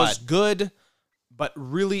TJ was good, but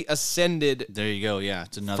really ascended. There you go. Yeah,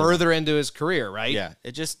 it's another further into his career, right? Yeah,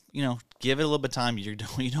 it just give it a little bit of time. You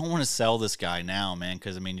don't want to sell this guy now, man,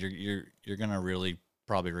 because I mean you're gonna really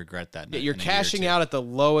probably regret that. Yeah, you're cashing out at the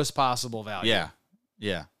lowest possible value.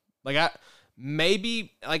 Yeah. Like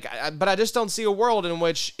but I just don't see a world in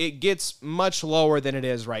which it gets much lower than it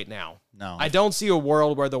is right now. No, I don't see a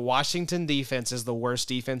world where the Washington defense is the worst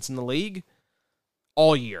defense in the league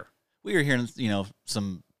all year. We were hearing,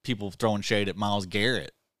 some people throwing shade at Myles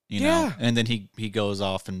Garrett, know, and then he goes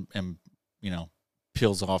off and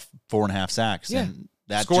peels off 4.5 sacks. Yeah. And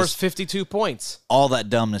that scores 52 points. All that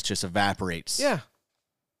dumbness just evaporates. Yeah.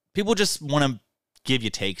 People just want to give you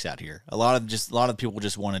takes out here. A lot of people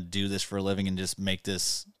just want to do this for a living and just make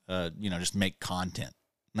this, just make content.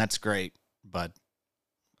 And that's great. But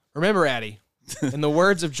remember, Addy, in the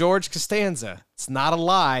words of George Costanza, it's not a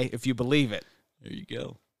lie if you believe it. There you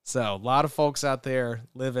go. So a lot of folks out there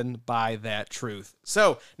living by that truth.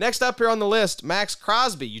 So next up here on the list, Max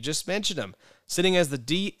Crosby. You just mentioned him. Sitting as the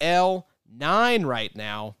DL9 right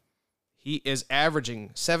now. He is averaging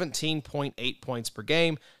 17.8 points per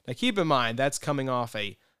game. Now keep in mind, that's coming off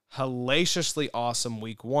a hellaciously awesome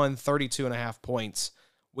week 1, 32.5 points.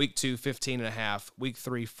 Week 2, 15.5. Week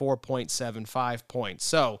 3, 4.75 points.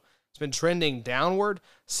 So it's been trending downward.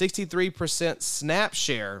 63% snap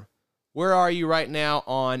share. Where are you right now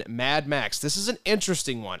on Mad Max? This is an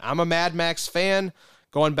interesting one. I'm a Mad Max fan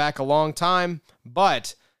going back a long time,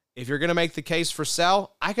 but if you're going to make the case for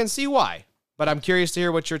sell, I can see why. But I'm curious to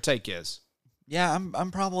hear what your take is. Yeah,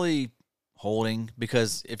 I'm probably holding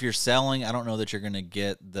because if you're selling, I don't know that you're going to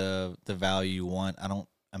get the value you want. I don't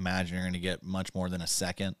imagine you're going to get much more than a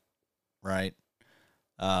second, right?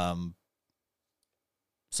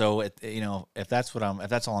 So if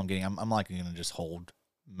that's all I'm getting, I'm likely going to just hold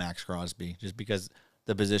Max Crosby just because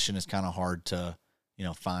the position is kind of hard to,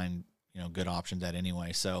 find, good options at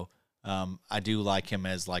anyway. So I do like him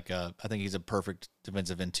as I think he's a perfect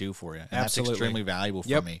defensive end 2 for you. And Absolutely. That's extremely valuable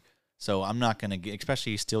for me. So I'm not going to get,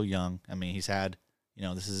 especially he's still young. I mean, he's had,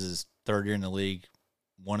 this is his 3rd year in the league.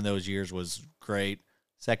 One of those years was great.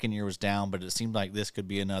 2nd year was down, but it seemed like this could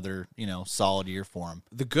be another, solid year for him.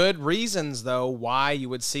 The good reasons, though, why you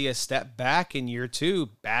would see a step back in year 2,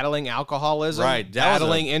 battling alcoholism, right,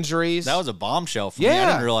 battling injuries. That was a bombshell for me. I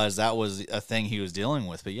didn't realize that was a thing he was dealing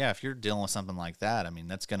with. But, yeah, if you're dealing with something like that, I mean,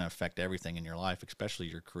 that's going to affect everything in your life, especially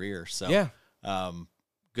your career. So,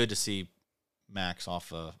 good to see Max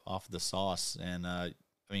off the sauce and,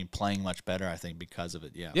 playing much better, I think, because of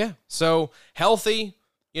it, Yeah, so healthy,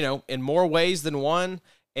 in more ways than one.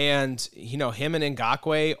 And, him and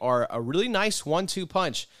Ngakoue are a really nice 1-2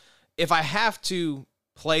 punch. If I have to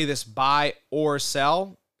play this buy or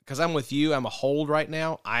sell, because I'm with you, I'm a hold right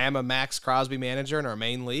now. I am a Max Crosby manager in our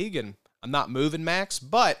main league, and I'm not moving Max.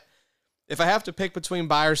 But if I have to pick between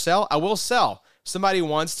buy or sell, I will sell. If somebody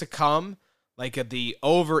wants to come, like the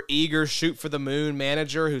over-eager shoot-for-the-moon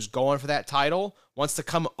manager who's going for that title, wants to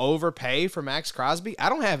come overpay for Max Crosby, I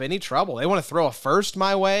don't have any trouble. They want to throw a first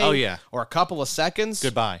my way, or a couple of seconds.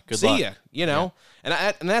 Goodbye. Good See luck. ya.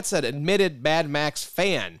 And that's an admitted Mad Max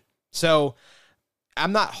fan. So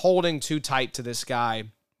I'm not holding too tight to this guy.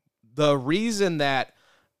 The reason that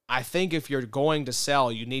I think if you're going to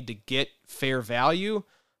sell, you need to get fair value.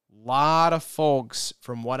 A lot of folks,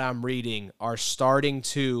 from what I'm reading, are starting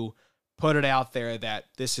to put it out there that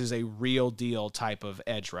this is a real deal type of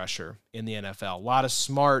edge rusher in the NFL. A lot of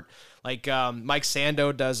smart, like Mike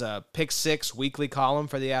Sando does a Pick 6 weekly column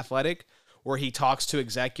for The Athletic where he talks to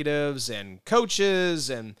executives and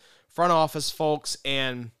coaches and front office folks,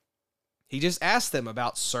 and he just asked them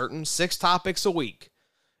about certain 6 topics a week.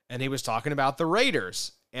 And he was talking about the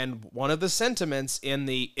Raiders. And one of the sentiments in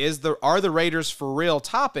the are the Raiders for real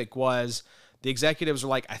topic was the executives were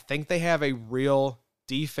like, I think they have a real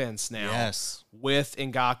defense now with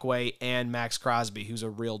Ngakoue and Max Crosby, who's a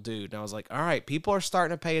real dude. And I was like, all right, people are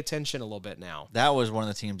starting to pay attention a little bit now. That was one of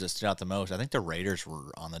the teams that stood out the most. I think the Raiders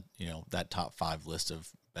were on the that top 5 list of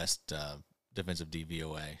best defensive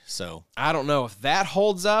DVOA. So I don't know if that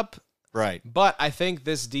holds up, right? But I think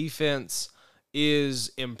this defense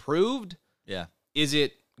is improved. Yeah. Is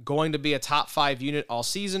it going to be a top 5 unit all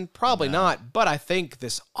season? Probably not, but I think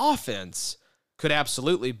this offense could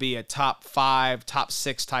absolutely be a top 5, top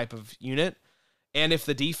 6 type of unit. And if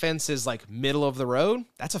the defense is like middle of the road,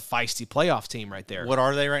 that's a feisty playoff team right there. What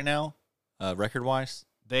are they right now, record-wise?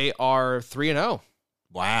 They are 3-0.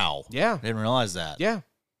 Wow. Yeah. I didn't realize that. Yeah.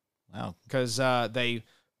 Wow. Because they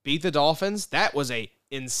beat the Dolphins. That was a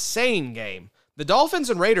insane game. The Dolphins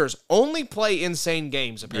and Raiders only play insane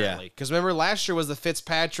games, apparently. Because remember, last year was the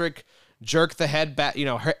Fitzpatrick jerk the head back,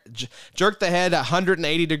 jerk the head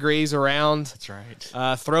 180 degrees around. That's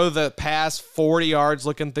right. Throw the pass 40 yards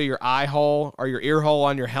looking through your eye hole or your ear hole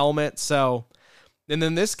on your helmet. So, and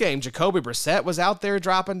then this game, Jacoby Brissett was out there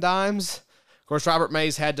dropping dimes. Of course, Robert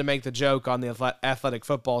Mays had to make the joke on the Athletic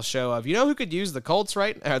Football Show of, who could use the Colts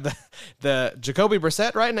the Jacoby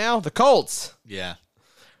Brissett right now? The Colts. Yeah.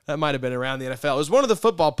 That might have been around the NFL. It was one of the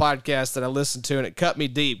football podcasts that I listened to, and it cut me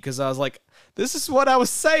deep because I was like, this is what I was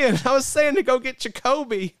saying. I was saying to go get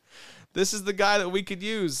Jacoby. This is the guy that we could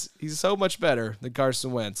use. He's so much better than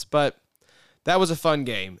Carson Wentz. But that was a fun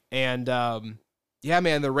game. And, yeah,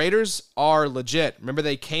 man, the Raiders are legit. Remember,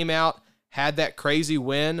 they came out, had that crazy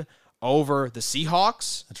win over the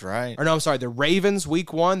Seahawks. That's right. Or no, I'm sorry, the Ravens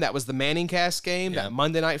week 1. That was the Manning Cast game, Yep. that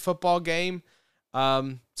Monday Night Football game.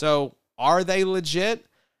 So are they legit?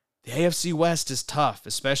 The AFC West is tough,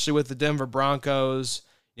 especially with the Denver Broncos.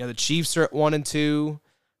 The Chiefs are at 1-2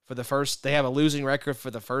 for the first. They have a losing record for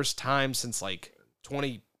the first time since like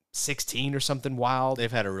 2016 or something wild.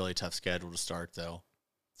 They've had a really tough schedule to start, though.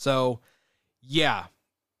 So, yeah,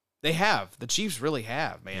 they have. The Chiefs really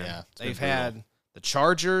have, man. Yeah, they've had the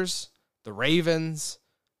Chargers, the Ravens,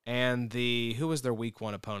 and who was their week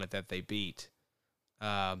 1 opponent that they beat?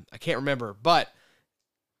 I can't remember, but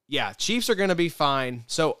yeah, Chiefs are going to be fine.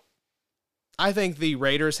 So I think the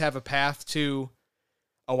Raiders have a path to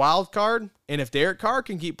a wild card, and if Derek Carr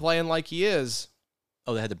can keep playing like he is.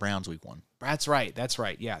 Oh, they had the Browns week 1. That's right.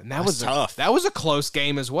 Yeah, and that That's was tough. That was a close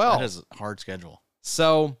game as well. That is a hard schedule.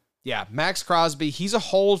 So, yeah, Max Crosby, he's a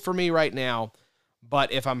hold for me right now.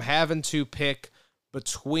 But if I'm having to pick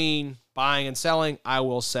between buying and selling, I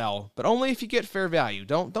will sell. But only if you get fair value.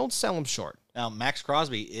 Don't sell him short. Now, Max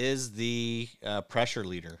Crosby is the pressure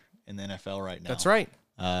leader in the NFL right now. That's right.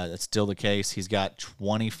 That's still the case. He's got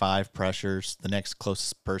 25 pressures. The next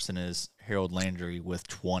closest person is Harold Landry with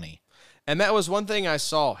 20. And that was one thing I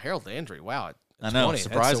saw. Harold Landry, wow. I know, 20.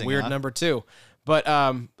 surprising. That's a weird huh? number, too. But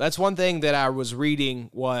that's one thing that I was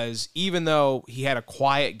reading was even though he had a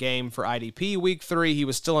quiet game for IDP week 3, he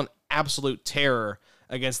was still an absolute terror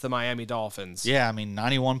against the Miami Dolphins. Yeah, I mean,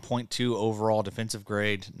 91.2 overall defensive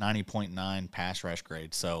grade, 90.9 pass rush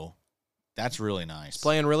grade. So that's really nice.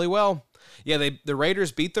 Playing really well. Yeah, the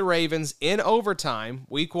Raiders beat the Ravens in overtime,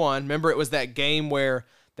 week 1. Remember, it was that game where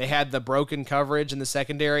they had the broken coverage in the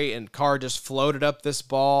secondary, and Carr just floated up this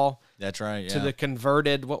ball. That's right, yeah. To the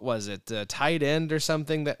converted, what was it, tight end or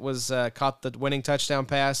something that was caught the winning touchdown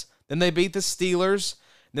pass. Then they beat the Steelers.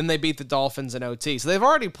 Then they beat the Dolphins in OT. So they've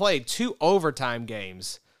already played 2 overtime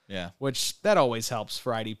games. Yeah. Which that always helps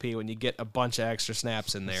for IDP when you get a bunch of extra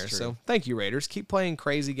snaps in there. So thank you, Raiders. Keep playing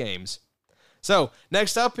crazy games. So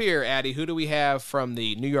next up here, Addy, who do we have from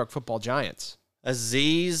the New York Football Giants?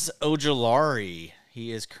 Azeez Ojulari.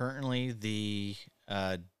 He is currently the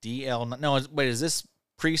DL. No, wait, is this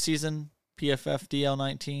preseason PFF DL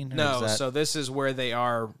 19? No, so this is where they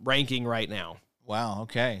are ranking right now. Wow.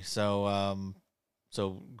 Okay. So,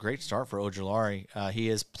 so great start for Ojulari. He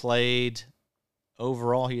has played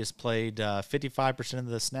 55% of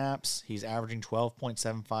the snaps. He's averaging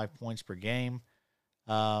 12.75 points per game.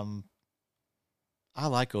 I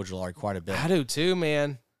like Ojulari quite a bit. I do too,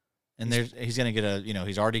 man. And he's going to get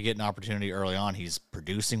he's already getting an opportunity early on. He's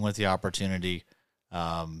producing with the opportunity.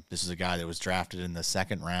 This is a guy that was drafted in the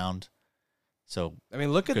 2nd round. So, I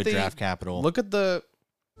mean, look at good draft capital. Look at the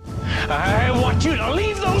I want you to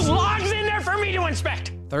leave those logs in there for me to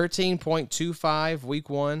inspect. 13.25 week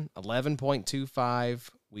 1, 11.25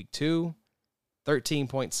 week 2,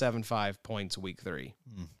 13.75 points week 3.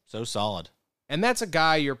 So solid. And that's a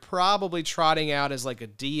guy you're probably trotting out as like a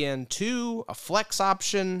DN2, a flex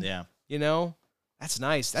option. Yeah. That's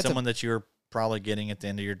nice. That's someone that you're probably getting at the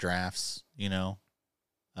end of your drafts, for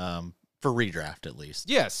redraft at least.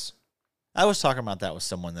 Yes. I was talking about that with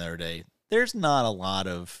someone the other day. There's not a lot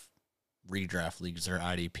of redraft leagues or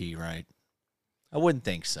IDP, right? I wouldn't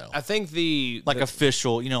think so. I think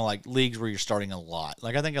official, like leagues where you're starting a lot.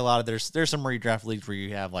 Like I think a lot of there's some redraft leagues where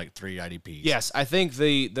you have like 3 IDPs. Yes, I think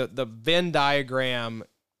the Venn diagram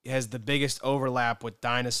has the biggest overlap with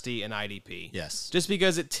Dynasty and IDP. Yes. Just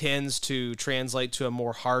because it tends to translate to a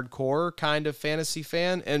more hardcore kind of fantasy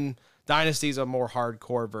fan, and Dynasty is a more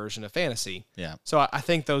hardcore version of fantasy. Yeah. So I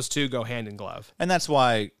think those two go hand in glove. And that's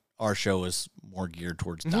why our show is more geared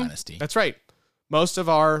towards Dynasty. That's right. Most of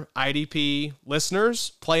our IDP listeners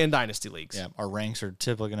play in Dynasty leagues. Yeah, our ranks are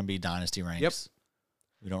typically going to be Dynasty ranks. Yep.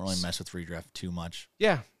 We don't really mess with redraft too much.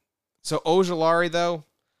 Yeah. So Ojulari, though,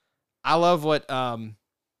 I love what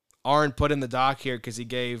Aaron put in the doc here because he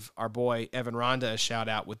gave our boy Evan Ronda a shout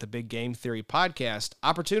out with the Big Game Theory podcast.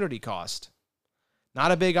 Opportunity cost.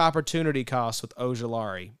 Not a big opportunity cost with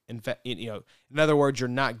Ojulari. In fact, in other words, you're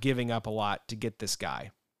not giving up a lot to get this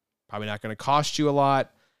guy. Probably not going to cost you a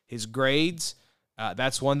lot. His grades,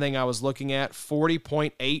 that's one thing I was looking at.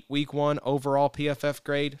 40.8 week 1 overall PFF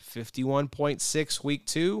grade, 51.6 week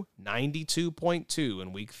 2, 92.2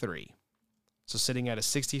 in week 3. So sitting at a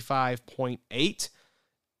 65.8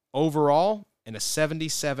 overall and a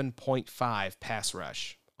 77.5 pass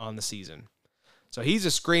rush on the season. So he's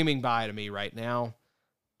a screaming buy to me right now.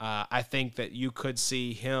 I think that you could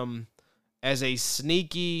see him as a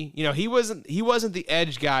sneaky, he wasn't the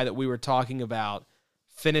edge guy that we were talking about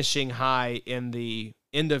finishing high in the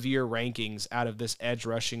end of year rankings out of this edge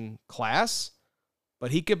rushing class, but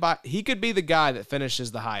he could be the guy that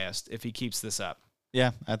finishes the highest if he keeps this up. Yeah,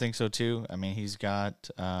 I think so too. I mean, he's got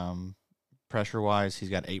pressure wise, he's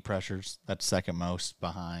got 8 pressures. That's second most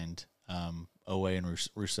behind Owe and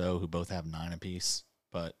Rousseau, who both have 9 apiece.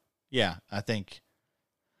 But yeah, I think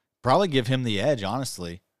probably give him the edge,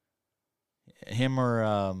 honestly. Him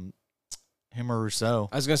or Rousseau.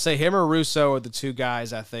 I was gonna say him or Rousseau are the two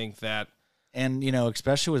guys I think that, and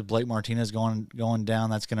especially with Blake Martinez going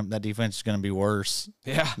down, that defense is gonna be worse.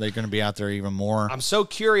 Yeah, they're gonna be out there even more. I'm so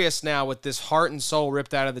curious now with this heart and soul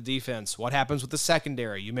ripped out of the defense. What happens with the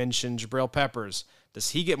secondary? You mentioned Jabril Peppers.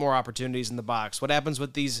 Does he get more opportunities in the box? What happens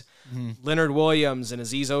with these Leonard Williams and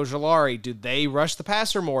Azeez Ojulari? Do they rush the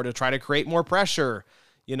passer more to try to create more pressure?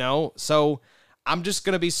 So I'm just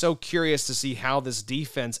going to be so curious to see how this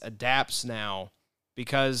defense adapts now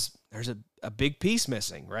because there's a big piece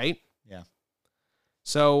missing, right? Yeah.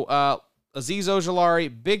 So Azeez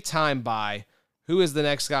Ojulari, big time buy. Who is the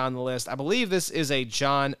next guy on the list? I believe this is a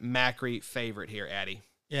John Macri favorite here, Addy.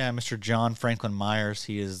 Yeah, Mr. John Franklin Myers.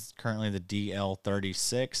 He is currently the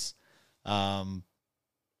DL36.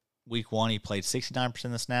 Week 1, he played 69%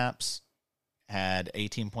 of the snaps, had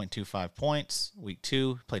 18.25 points. Week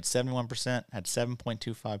 2, played 71%, had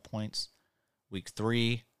 7.25 points. Week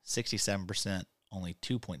 3, 67%, only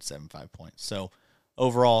 2.75 points. So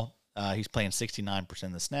overall, he's playing 69%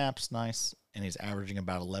 of the snaps, nice, and he's averaging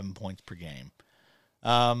about 11 points per game.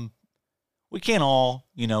 We can't all,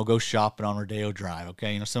 go shopping on Rodeo Drive,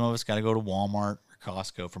 okay? Some of us got to go to Walmart or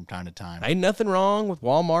Costco from time to time. Ain't nothing wrong with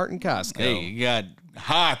Walmart and Costco. Hey, you got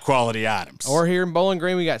high-quality items. Or here in Bowling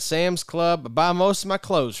Green, we got Sam's Club. I buy most of my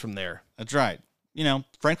clothes from there. That's right.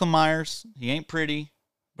 Franklin Myers, he ain't pretty,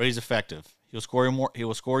 but he's effective. He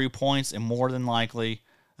will score you points, and more than likely,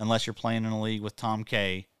 unless you're playing in a league with Tom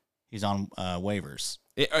K, he's on waivers.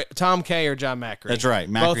 Tom K or John Macri. That's right.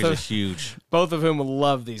 Macri's is huge. Both of whom will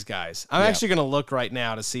love these guys. I'm actually going to look right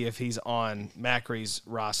now to see if he's on Macri's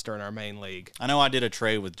roster in our main league. I know I did a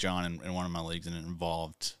trade with John in one of my leagues, and it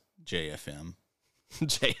involved JFM.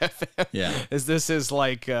 JFM? Yeah. Is this his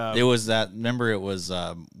like... it was that... Remember, it was...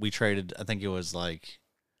 we traded... I think it was like...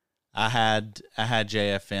 I had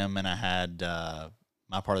JFM, and I had...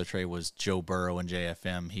 my part of the trade was Joe Burrow and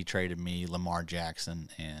JFM. He traded me Lamar Jackson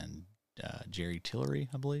and... Jerry Tillery,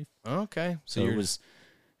 I believe. Okay. So it was,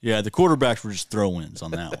 the quarterbacks were just throw-ins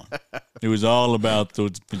on that one. It was all about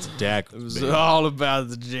those defensive tackles. It was all about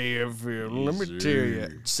the JFM. Let me tell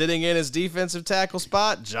you. Sitting in his defensive tackle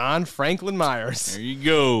spot, John Franklin Myers. There you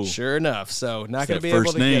go. Sure enough. So not going to be first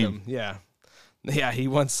able to name. get him. Yeah. Yeah, he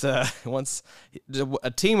wants a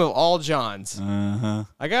team of all Johns. Uh-huh.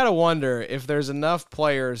 I got to wonder if there's enough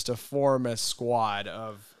players to form a squad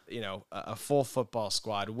of a full football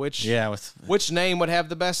squad. Which name would have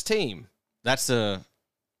the best team?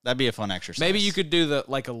 That'd be a fun exercise. Maybe you could do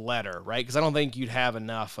a letter, right? Because I don't think you'd have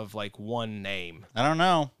enough of one name. I don't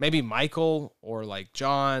know. Maybe Michael or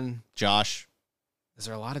John. Josh. Is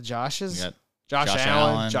there a lot of Joshes? You got Josh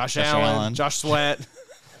Allen, Josh Sweat.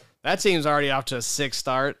 That team's already off to a 6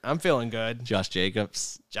 start. I'm feeling good. Josh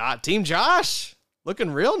Jacobs. Team Josh.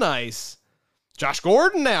 Looking real nice. Josh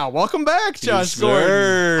Gordon now. Welcome back, Josh Gordon.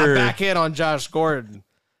 Sir. I'm back in on Josh Gordon.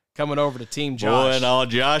 Coming over to Team Josh. Boy, and all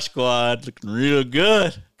Josh squad looking real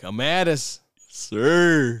good. Come at us.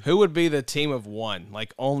 Sir. Who would be the team of one?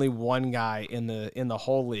 Only one guy in the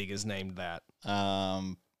whole league is named that.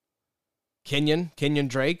 Kenyon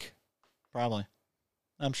Drake? Probably.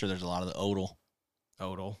 I'm sure there's a lot of the Odell.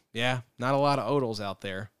 Yeah, not a lot of Odels out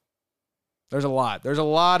there. There's a lot. There's a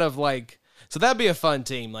lot of so that'd be a fun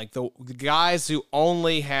team. Like the guys who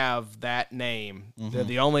only have that name, they're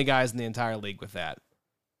the only guys in the entire league with that.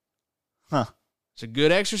 Huh. It's a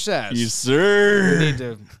good exercise. Yes,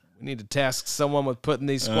 sir. We need to task someone with putting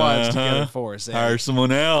these squads together for us. Hire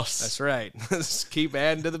someone else. That's right. Let's keep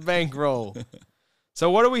adding to the bankroll.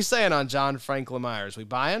 So what are we saying on John Franklin Myers? We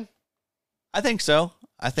buying? I think so.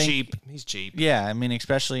 I think cheap. He's cheap. Yeah, I mean,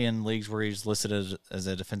 especially in leagues where he's listed as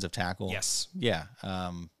a defensive tackle. Yes. Yeah.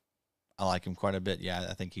 I like him quite a bit. Yeah,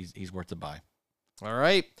 I think he's worth the buy. All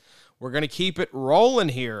right. We're going to keep it rolling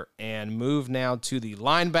here and move now to the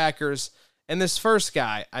linebackers. And this first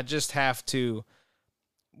guy, we'll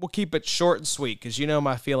keep it short and sweet because you know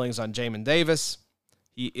my feelings on Jamin Davis.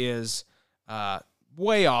 He is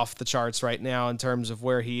way off the charts right now in terms of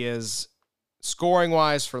where he is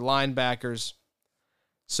scoring-wise for linebackers.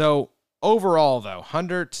 So overall, though,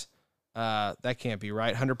 that can't be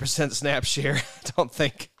right. 100% snap share. I don't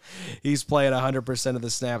think he's playing 100% of the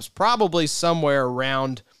snaps. Probably somewhere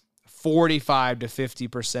around 45 to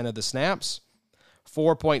 50% of the snaps.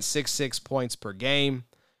 4.66 points per game.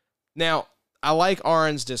 Now, I like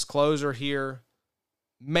Aaron's disclosure here,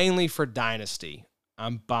 mainly for Dynasty.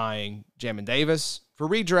 I'm buying Jamin Davis. For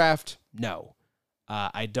redraft, no.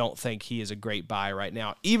 I don't think he is a great buy right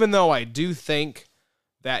now, even though I do think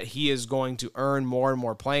that he is going to earn more and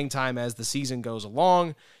more playing time as the season goes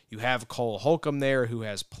along. You have Cole Holcomb there, who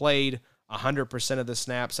has played 100% of the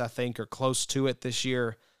snaps, I think, or close to it this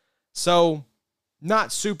year. So,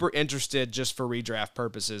 not super interested just for redraft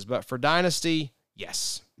purposes, but for Dynasty,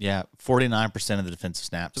 yes. Yeah, 49% of the defensive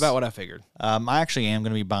snaps. That's about what I figured. I actually am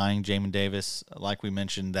going to be buying Jamin Davis. Like we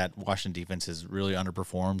mentioned, that Washington defense has really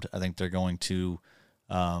underperformed. I think they're going to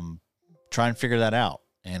try and figure that out.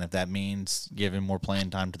 And if that means giving more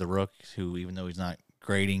playing time to the rook, who, even though he's not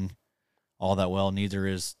grading all that well, neither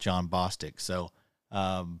is John Bostic. So,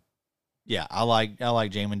 yeah, I like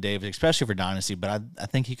Jamin Davis, especially for Dynasty, but I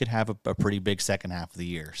think he could have a pretty big second half of the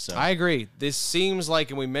year. So I agree. This seems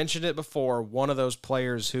like, and we mentioned it before, one of those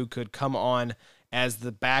players who could come on as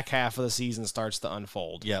the back half of the season starts to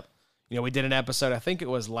unfold. Yep. You know, we did an episode, I think it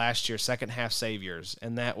was last year, second half saviors,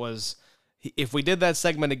 and that was, if we did that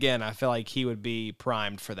segment again, I feel like he would be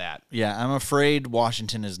primed for that. Yeah, I'm afraid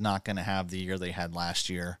Washington is not going to have the year they had last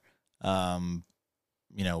year.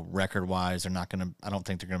 Record-wise, they're not going to – I don't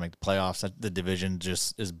think they're going to make the playoffs. The division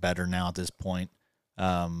just is better now at this point.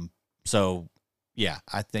 So, yeah,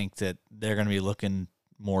 I think that they're going to be looking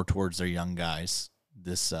more towards their young guys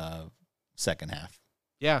this second half.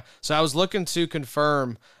 Yeah, so I was looking to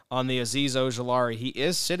confirm on the Azeez Ojulari. He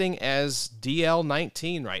is sitting as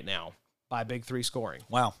DL19 right now by Big Three scoring.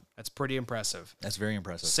 Wow. That's pretty impressive. That's very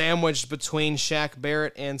impressive. Sandwiched between Shaq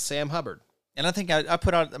Barrett and Sam Hubbard. And I think I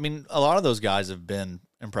put out, I mean, a lot of those guys have been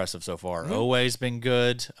impressive so far. Mm-hmm. Oweh's been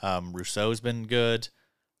good. Rousseau's been good.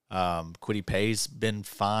 Kwity Paye's been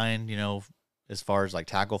fine, as far as like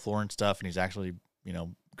tackle floor and stuff. And he's actually,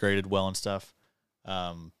 graded well and stuff.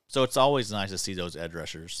 So it's always nice to see those edge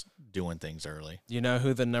rushers doing things early. You know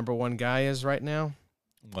who the number one guy is right now?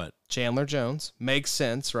 What? Chandler Jones. Makes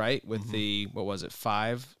sense, right? With the,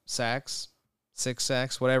 5 sacks, 6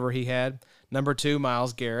 sacks, whatever he had. Number 2,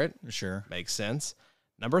 Myles Garrett. Sure. Makes sense.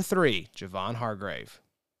 Number 3, Javon Hargrave.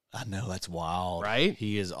 I know, that's wild. Right?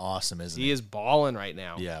 He is awesome, isn't he? He is balling right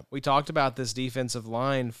now. Yeah. We talked about this defensive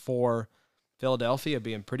line for Philadelphia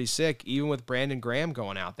being pretty sick, even with Brandon Graham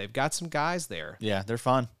going out. They've got some guys there. Yeah, they're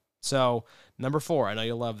fun. So, number 4, I know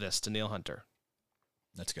you'll love this, Danielle Hunter.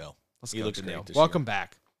 Let's go. Let's go, Danielle. Welcome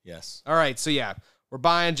back. Yes. All right, so yeah, we're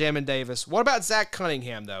buying Jamin Davis. What about Zach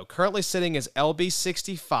Cunningham, though? Currently sitting as LB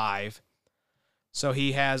 65. So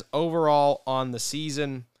he has overall on the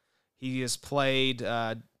season, he has played,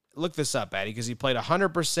 look this up, Addy, because he played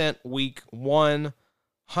 100% week 1,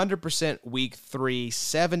 100% week 3,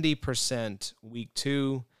 70% week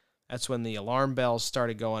 2. That's when the alarm bells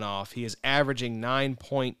started going off. He is averaging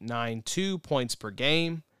 9.92 points per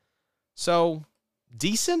game. So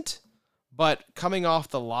decent, but coming off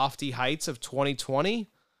the lofty heights of 2020,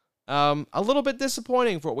 a little bit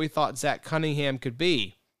disappointing for what we thought Zach Cunningham could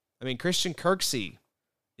be. I mean, Christian Kirksey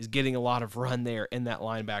is getting a lot of run there in that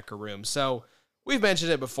linebacker room. So we've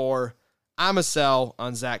mentioned it before. I'm a sell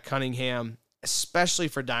on Zach Cunningham, especially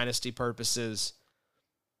for dynasty purposes.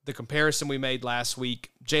 The comparison we made last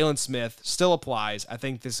week, Jalen Smith, still applies. I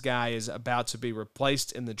think this guy is about to be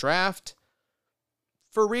replaced in the draft.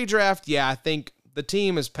 For redraft, yeah, I think the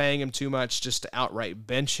team is paying him too much just to outright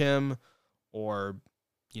bench him or,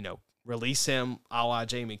 release him a la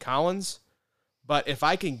Jamie Collins. But if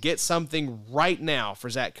I can get something right now for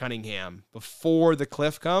Zach Cunningham before the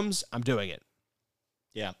cliff comes, I'm doing it.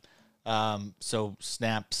 Yeah. So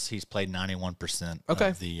snaps, he's played 91% Okay.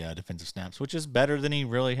 of the defensive snaps, which is better than he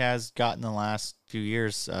really has gotten the last few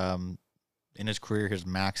years. In his career, his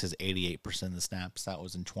max is 88% of the snaps. That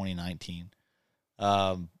was in 2019.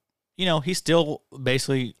 He's still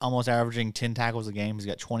basically almost averaging 10 tackles a game. He's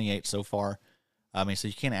got 28 so far. I mean, so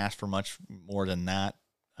you can't ask for much more than that.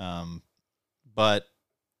 But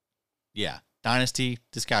yeah, Dynasty,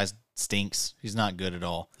 this guy stinks. He's not good at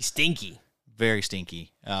all. He's stinky. Very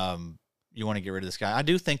stinky. You want to get rid of this guy. I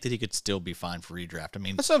do think that he could still be fine for redraft. I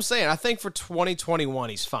mean, That's what I'm saying. I think for 2021,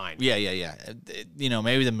 he's fine. yeah.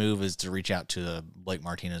 Maybe the move is to reach out to the Blake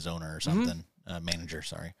Martinez owner or something, manager,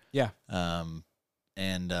 sorry. Yeah.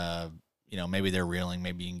 Maybe they're reeling.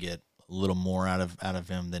 Maybe you can get a little more out of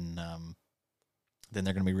him than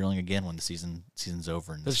they're going to be reeling again when the season's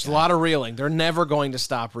over. And There's a lot of reeling. They're never going to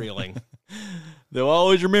stop reeling. They'll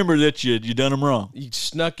always remember that you done them wrong. You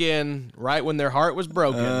snuck in right when their heart was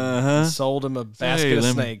broken and sold them a basket of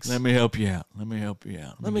snakes. Let me help you out. Let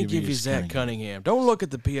me give you Zach Cunningham. Don't look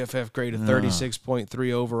at the PFF grade of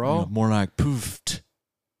 36.3 overall. More like poofed.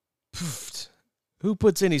 Poofed. Who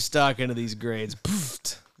puts any stock into these grades?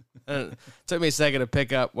 Poofed. Took me a second to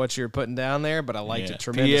pick up what you're putting down there, but I liked it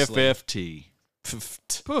tremendously. PFFT.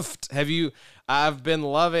 Poofed. Poofed. I've been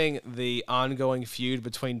loving the ongoing feud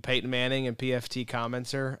between Peyton Manning and PFT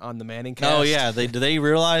commenter on the Manning cast. Oh, yeah. Do they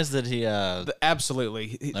realize that he...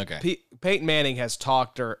 Absolutely. Okay. Peyton Manning has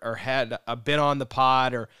talked or had been on the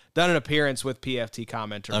pod or done an appearance with PFT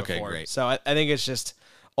commenter before. Okay, great. So I think it's just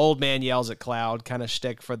old man yells at cloud kind of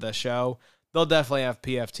shtick for the show. They'll definitely have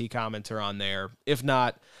PFT commenter on there. If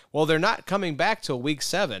not, well, they're not coming back till week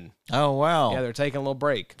 7. Oh, wow. Yeah, they're taking a little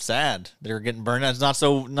break. Sad. They're getting burned out. It's not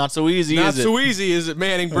so easy, Not is it? so easy, is it,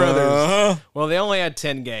 Manning brothers? Uh-huh. Well, they only had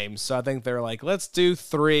 10 games, so I think they're like, let's do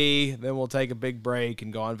 3, then we'll take a big break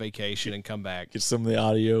and go on vacation and come back. Get some of the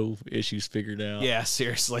audio issues figured out. Yeah,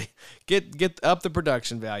 seriously. Get up the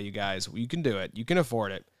production value, guys. You can do it. You can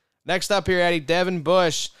afford it. Next up here, Eddie, Devin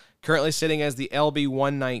Bush, currently sitting as the LB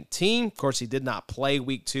 119. Of course, he did not play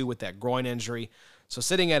week 2 with that groin injury. So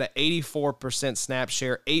sitting at an 84% snap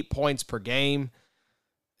share, 8 points per game.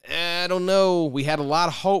 I don't know. We had a lot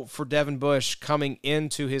of hope for Devin Bush coming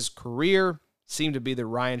into his career. Seemed to be the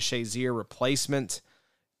Ryan Shazier replacement.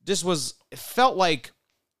 It felt like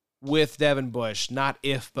with Devin Bush, not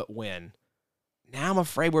if, but when. Now I'm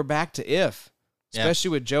afraid we're back to if,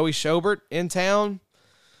 especially with Joey Schobert in town.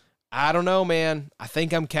 I don't know, man. I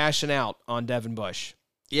think I'm cashing out on Devin Bush.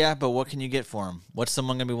 Yeah, but what can you get for him? What's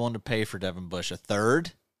someone going to be willing to pay for Devin Bush? A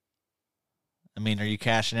third? I mean, are you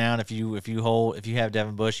cashing out if you have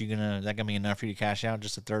Devin Bush? Is that gonna be enough for you to cash out?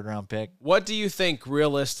 Just a 3rd round pick? What do you think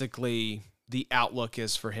realistically the outlook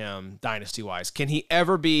is for him, dynasty wise? Can he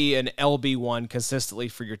ever be an LB1 consistently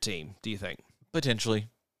for your team? Do you think Potentially,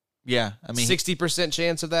 yeah. I mean, 60%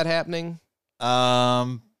 chance of that happening?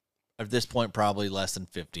 At this point, probably less than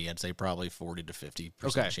 50. I'd say probably 40 to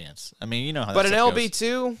 50% chance. I mean, you know how. But that an stuff LB2,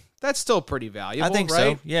 goes. that's still pretty valuable. I think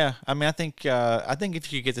right? so. Yeah. I mean, I think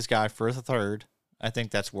if you could get this guy for a 3rd, I think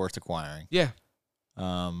that's worth acquiring. Yeah.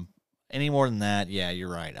 Any more than that, yeah,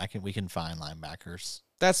 you're right. We can find linebackers.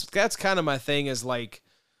 That's kind of my thing. Is like,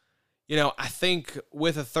 I think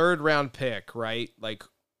with a 3rd round pick, right? Like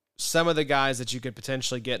some of the guys that you could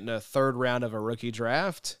potentially get in a 3rd round of a rookie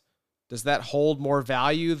draft. Does that hold more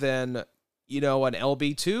value than, an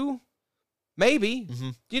LB2? Maybe. Mm-hmm.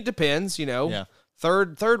 It depends, Yeah.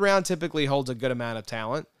 Third round typically holds a good amount of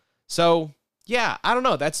talent. So, yeah, I don't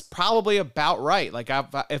know. That's probably about right. Like,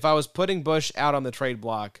 if I was putting Bush out on the trade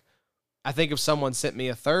block, I think if someone sent me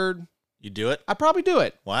a 3rd, you do it? I'd probably do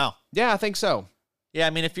it. Wow. Yeah, I think so. Yeah, I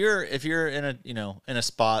mean, if you're in a in a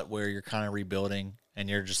spot where you're kind of rebuilding and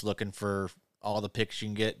you're just looking for all the picks you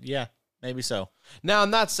can get, yeah. Maybe so. Now,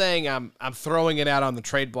 I'm not saying I'm throwing it out on the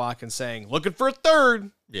trade block and saying, looking for a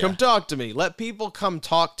 3rd. Yeah. Come talk to me. Let people come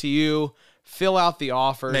talk to you. Fill out the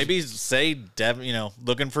offers. Maybe say,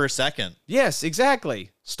 looking for a 2nd. Yes,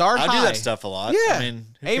 exactly. Start high. I do that stuff a lot. Yeah. I mean,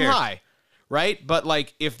 aim high, right? But,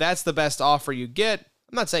 if that's the best offer you get,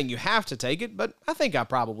 I'm not saying you have to take it, but I think I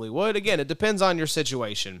probably would. Again, it depends on your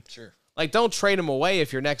situation. Sure. Don't trade him away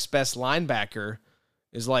if your next best linebacker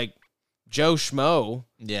is, Joe Schmo.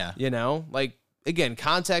 Yeah. Again,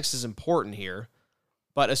 context is important here,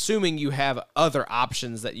 but assuming you have other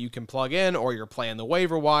options that you can plug in or you're playing the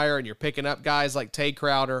waiver wire and you're picking up guys like Tay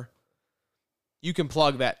Crowder, you can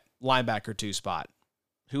plug that linebacker 2 spot.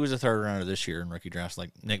 Who was a 3rd rounder this year in rookie drafts?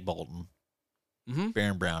 Like Nick Bolton,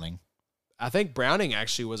 Baron Browning. I think Browning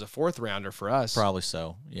actually was a 4th rounder for us. Probably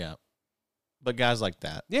so, yeah. But guys like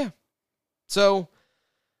that. Yeah. So,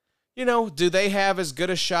 do they have as good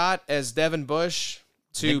a shot as Devin Bush?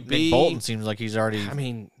 to be. Nick Bolton seems like he's already I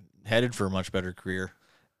mean, headed for a much better career.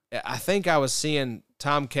 I think I was seeing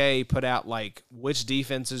Tom Kay put out like which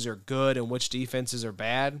defenses are good and which defenses are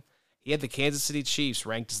bad. He had the Kansas City Chiefs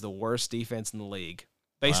ranked as the worst defense in the league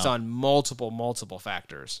based on multiple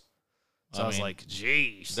factors. So I was like,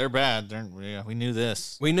 geez. They're bad. We knew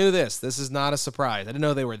this. We knew this. This is not a surprise. I didn't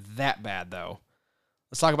know they were that bad, though.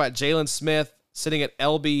 Let's talk about Jalen Smith sitting at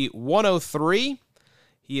LB 103.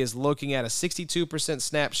 He is looking at a 62%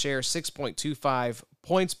 snap share, 6.25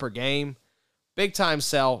 points per game. Big time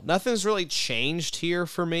sell. Nothing's really changed here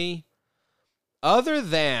for me other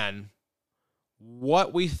than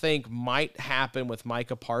what we think might happen with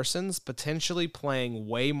Micah Parsons potentially playing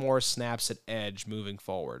way more snaps at edge moving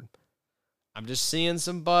forward. I'm just seeing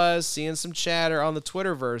some buzz, seeing some chatter on the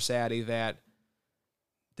Twitterverse, Addy, that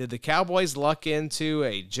did the Cowboys luck into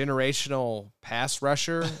a generational pass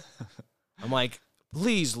rusher? I'm like,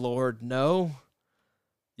 please, Lord, no.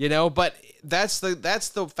 You know, but that's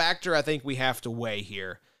the factor I think we have to weigh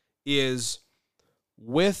here is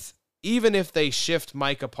with even if they shift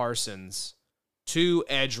Micah Parsons to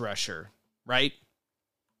edge rusher, right?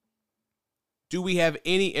 Do we have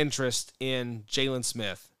any interest in Jalen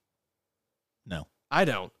Smith? No. I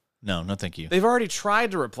don't. No, thank you. They've already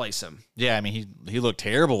tried to replace him. Yeah, I mean, he looked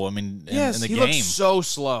terrible. I mean, in the he game. looked so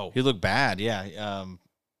slow. He looked bad, yeah.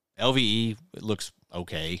 LVE looks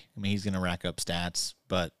okay. I mean, he's going to rack up stats,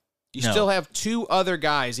 but you still have two other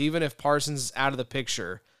guys, even if Parsons is out of the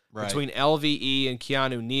picture, between LVE and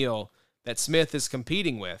Keanu Neal, that Smith is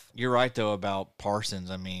competing with. You're right, though, about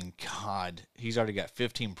Parsons. I mean, God, he's already got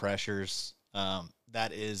 15 pressures.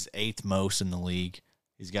 That is 8th most in the league.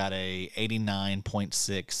 He's got a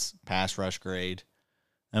 89.6 pass rush grade.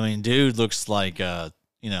 I mean, dude looks like a,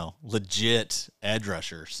 legit edge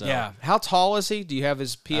rusher. So yeah. How tall is he? Do you have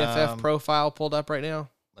his PFF profile pulled up right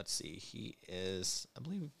now? Let's see. He is, I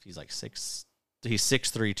believe he's like 6'3",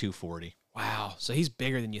 240. Wow. So he's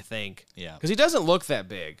bigger than you think. Yeah. Because he doesn't look that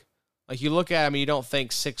big. Like, you look at him and you don't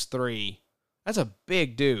think 6'3". That's a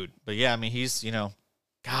big dude. But yeah, I mean, he's,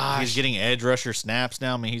 Gosh. he's getting edge rusher snaps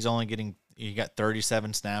now. I mean, he got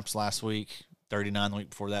 37 snaps last week, 39 the week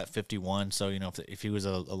before that, 51. So, if he was a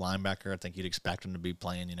linebacker, I think you'd expect him to be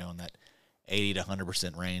playing, in that 80 to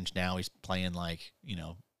 100% range. Now he's playing like,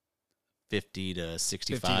 50 to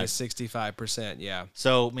 65. 50 to 65%, yeah.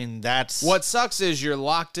 So, I mean, that's... What sucks is you're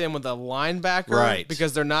locked in with a linebacker. Right.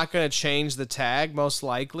 Because they're not going to change the tag, most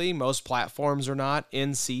likely. Most platforms are not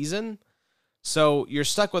in season. So you're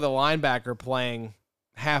stuck with a linebacker playing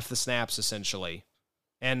half the snaps, essentially,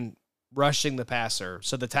 and rushing the passer.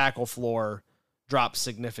 So the tackle floor drops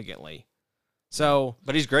significantly. So...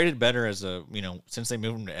 But he's graded better as a, since they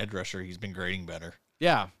moved him to edge rusher, he's been grading better.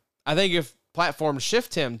 Yeah. I think if platforms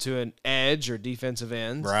shift him to an edge or defensive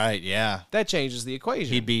end, right? Yeah, that changes the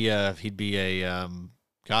equation. He'd be like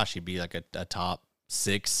a top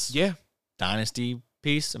 6 dynasty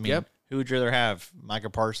piece. I mean, who would you rather have, Micah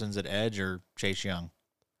Parsons at edge or Chase Young?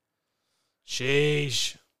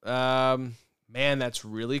 Sheesh, man, that's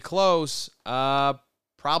really close.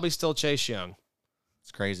 Probably still Chase Young.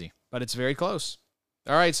 It's crazy, but it's very close.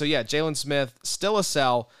 All right, so yeah, Jalen Smith still a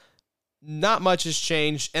sell. Not much has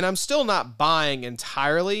changed, and I'm still not buying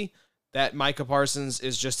entirely that Micah Parsons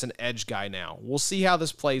is just an edge guy now. We'll see how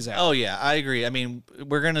this plays out. Oh, yeah, I agree. I mean,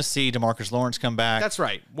 we're going to see DeMarcus Lawrence come back. That's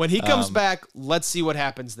right. When he comes back, let's see what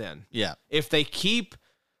happens then. Yeah. If they keep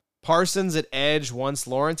Parsons at edge once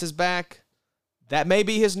Lawrence is back, that may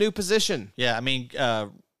be his new position. Yeah, I mean,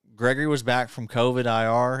 Gregory was back from COVID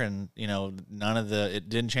IR, and, it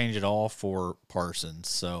didn't change at all for Parsons,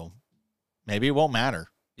 so maybe it won't matter.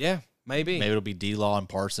 Yeah. Maybe it'll be D-Law and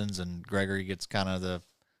Parsons, and Gregory gets kind of the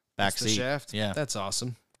back seat. Shaft. Yeah, that's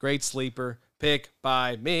awesome. Great sleeper pick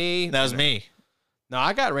by me. That was me. No,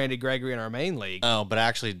 I got Randy Gregory in our main league. Oh, but I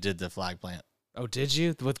actually did the flag plant. Oh, did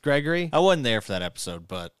you with Gregory? I wasn't there for that episode,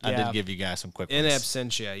 but I did give you guys some quick in ones.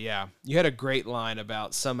 absentia. Yeah, you had a great line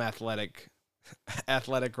about some athletic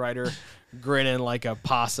writer grinning like a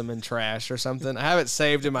possum in trash or something. I have it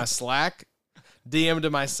saved in my Slack. DM to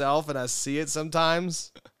myself, and I see it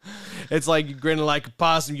sometimes. It's like you grinning like a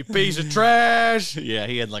possum, you piece of trash. Yeah,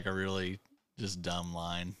 he had like a really just dumb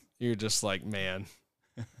line. You're just like, man.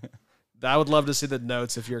 I would love to see the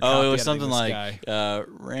notes if you're. Oh, it was something like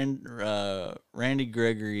Randy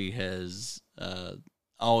Gregory has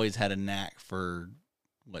always had a knack for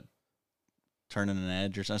turning an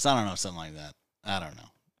edge or something. I don't know, something like that. I don't know.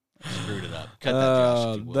 Screwed it up. Cut that, Josh,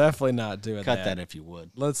 if you would. Definitely not doing that. Cut that if you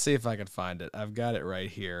would. Let's see if I can find it. I've got it right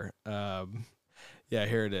here. Yeah,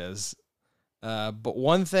 here it is. But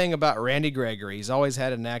one thing about Randy Gregory, he's always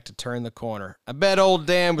had a knack to turn the corner. I bet old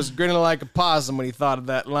Dan was grinning like a possum when he thought of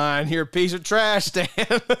that line. You're a piece of trash, Dan.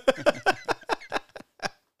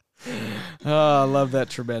 Oh, I love that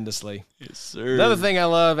tremendously. Yes, sir. Another thing I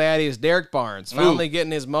love, Addy, is Derek Barnes. Finally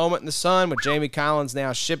getting his moment in the sun with Jamie Collins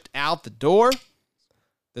now shipped out the door.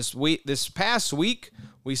 This past week,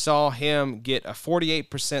 we saw him get a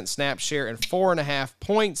 48% snap share and 4.5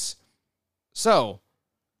 points. So,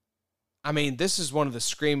 I mean, this is one of the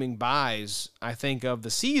screaming buys, I think, of the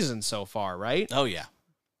season so far, right? Oh, yeah.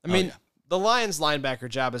 I mean, the Lions linebacker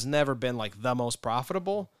job has never been like the most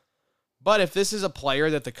profitable. But if this is a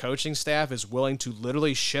player that the coaching staff is willing to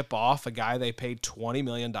literally ship off a guy they paid $20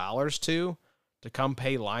 million to come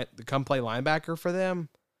play linebacker for them,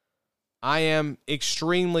 I am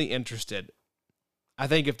extremely interested. I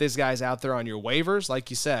think if this guy's out there on your waivers,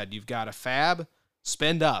 like you said, you've got a fab,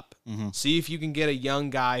 spend up. Mm-hmm. See if you can get a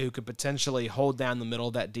young guy who could potentially hold down the middle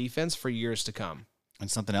of that defense for years to come.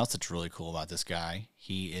 And something else that's really cool about this guy,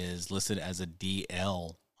 he is listed as a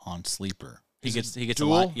DL on Sleeper. He gets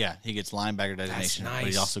dual? he gets linebacker designation, nice.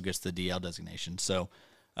 but he also gets the DL designation. So,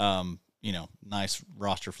 nice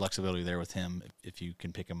roster flexibility there with him if you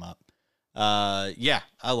can pick him up. I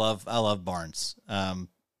love Barnes.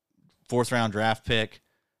 4th round draft pick,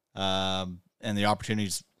 and the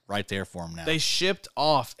opportunity's right there for him now. They shipped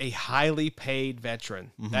off a highly paid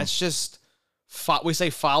veteran. Mm-hmm. That's just we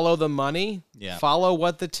say follow the money. Yeah. Follow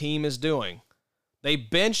what the team is doing. They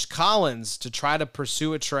benched Collins to try to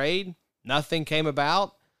pursue a trade. Nothing came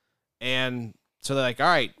about. And so they're like, all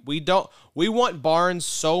right, we want Barnes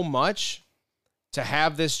so much to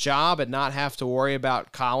have this job and not have to worry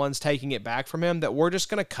about Collins taking it back from him that we're just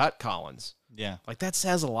going to cut Collins. Yeah. Like, that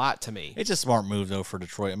says a lot to me. It's a smart move, though, for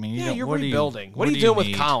Detroit. I mean, you're rebuilding. What are you doing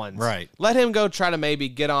with Collins? Right. Let him go try to maybe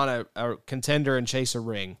get on a contender and chase a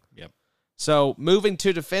ring. Yep. So, moving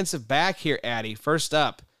to defensive back here, Addy. First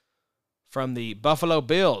up, from the Buffalo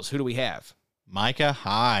Bills, who do we have? Micah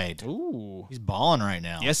Hyde. Ooh. He's balling right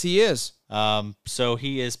now. Yes, he is. So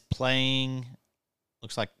he is playing,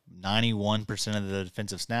 looks like 91% of the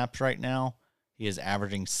defensive snaps right now. He is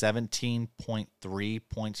averaging 17.3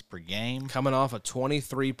 points per game. Coming off a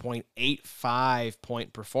 23.85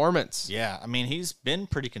 point performance. Yeah, I mean, he's been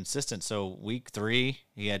pretty consistent. So week 3,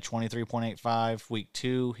 he had 23.85. Week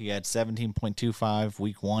 2, he had 17.25.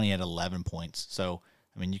 Week 1, he had 11 points. So,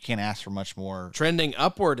 I mean, you can't ask for much more. Trending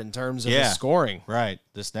upward in terms of his scoring. Right.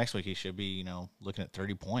 This next week, he should be, looking at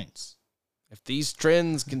 30 points. If these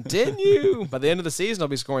trends continue, by the end of the season, he'll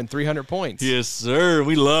be scoring 300 points. Yes, sir.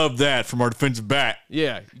 We love that from our defensive back.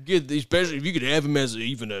 Yeah, especially if you could have him as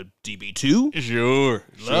even a DB2. Sure.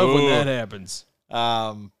 Love when that happens.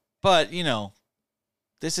 But,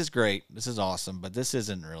 this is great. This is awesome. But this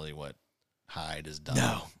isn't really what Hyde has done.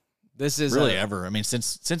 No. This is really ever. I mean,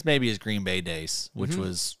 since maybe his Green Bay days, which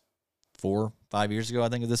was 4-5 years ago, I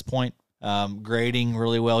think, at this point. Grading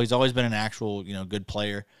really well. He's always been an actual, good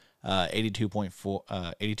player.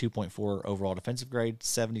 82.4 overall defensive grade,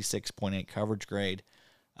 76.8 coverage grade.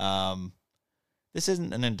 This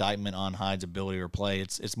isn't an indictment on Hyde's ability or play.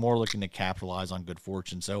 It's more looking to capitalize on good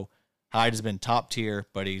fortune. So Hyde has been top tier,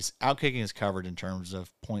 but he's outkicking his coverage in terms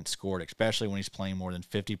of points scored, especially when he's playing more than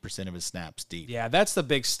 50% of his snaps deep. Yeah, that's the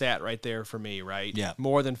big stat right there for me, right? Yeah.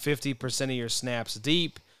 More than 50% of your snaps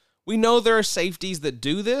deep. We know there are safeties that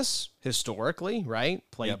do this historically, right?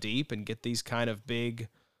 Play deep and get these kind of big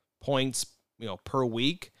points, per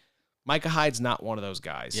week. Micah Hyde's not one of those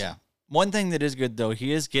guys. Yeah. One thing that is good, though,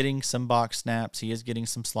 he is getting some box snaps. He is getting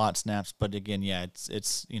some slot snaps. But again,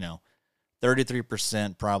 it's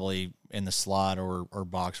 33% probably in the slot or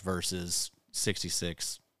box versus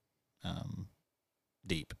 66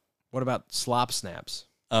 deep. What about slop snaps?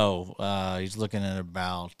 Oh, he's looking at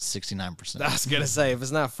about 69%. I was going to say, if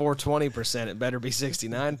it's not 420%, it better be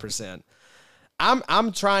 69%.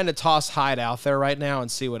 I'm trying to toss Hyde out there right now and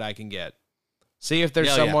see what I can get. See if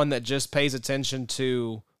there's someone that just pays attention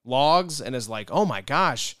to logs and is like, oh my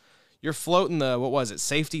gosh, you're floating the,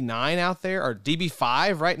 safety 9 out there, or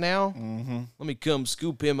DB5 right now? Mm-hmm. Let me come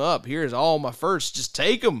scoop him up. Here's all my firsts. Just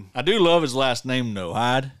take him. I do love his last name, though,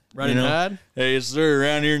 Hyde. Running Hyde? Hey, yes, sir,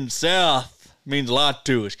 around here in the South, means a lot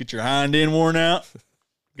to us. Get your hind end worn out.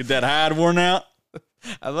 Get that hide worn out.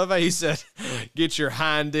 I love how you said, get your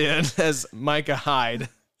hind end as Micah Hyde.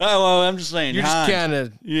 Oh, well, I'm just saying. You're just kind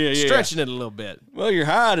of stretching it a little bit. Well, your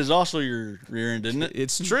hide is also your rear end, isn't it?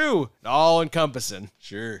 It's true. All encompassing.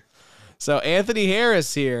 Sure. So Anthony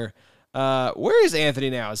Harris here. Where is Anthony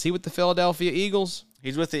now? Is he with the Philadelphia Eagles?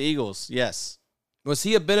 He's with the Eagles, yes. Was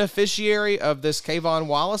he a beneficiary of this Kayvon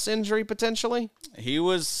Wallace injury potentially? He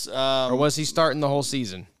was. Or was he starting the whole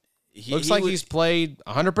season? Looks like he's played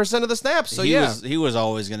 100% of the snaps. So he was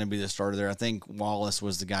always going to be the starter there. I think Wallace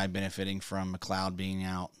was the guy benefiting from McLeod being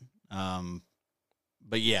out.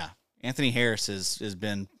 But yeah, Anthony Harris has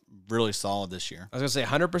been really solid this year. I was going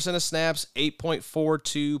to say 100% of snaps,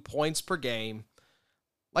 8.42 points per game.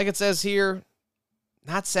 Like it says here,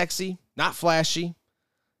 not sexy, not flashy.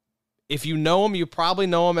 If you know him, you probably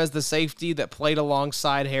know him as the safety that played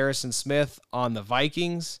alongside Harrison Smith on the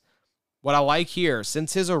Vikings. What I like here,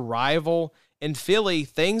 since his arrival in Philly,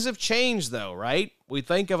 things have changed though, right? We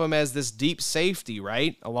think of him as this deep safety,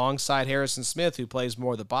 right? Alongside Harrison Smith, who plays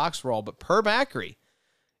more of the box role. But per Macri,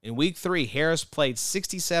 in week 3, Harris played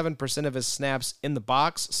 67% of his snaps in the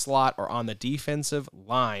box, slot, or on the defensive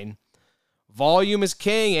line. Volume is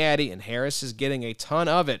king, Addy, and Harris is getting a ton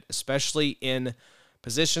of it, especially in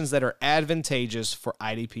positions that are advantageous for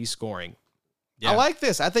IDP scoring. Yeah. I like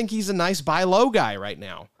this. I think he's a nice buy low guy right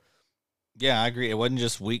now. Yeah, I agree. It wasn't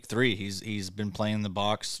just week 3. He's been playing the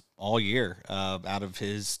box all year. Out of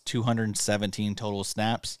his 217 total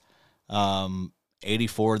snaps,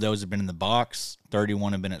 84 of those have been in the box.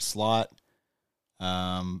 31 have been at slot.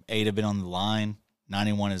 8 have been on the line.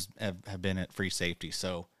 91 have been at free safety.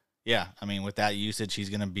 So, yeah, I mean, with that usage, he's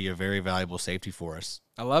going to be a very valuable safety for us.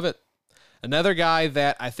 I love it. Another guy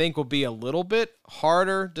that I think will be a little bit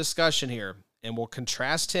harder discussion here, and we'll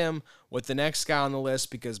contrast him with the next guy on the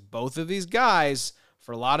list because both of these guys,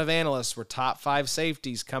 for a lot of analysts, were top 5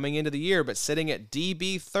 safeties coming into the year, but sitting at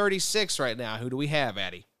DB 36 right now. Who do we have,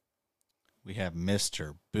 Addy? We have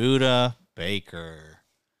Mr. Budda Baker.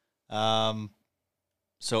 So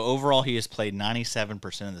overall, he has played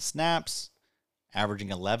 97% of the snaps, averaging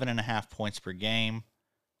 11.5 points per game.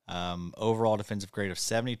 Overall defensive grade of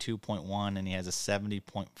 72.1, and he has a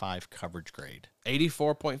 70.5 coverage grade.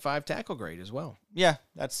 84.5 tackle grade as well. Yeah,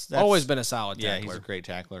 that's always been a solid tackler. Yeah, he's a great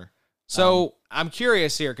tackler. So I'm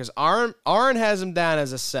curious here because Aaron has him down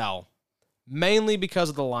as a sell, mainly because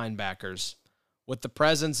of the linebackers. With the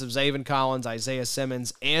presence of Zaven Collins, Isaiah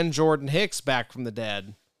Simmons, and Jordan Hicks back from the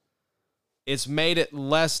dead, it's made it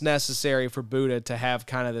less necessary for Budda to have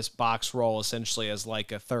kind of this box role essentially as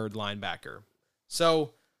like a third linebacker.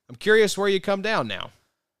 So I'm curious where you come down now.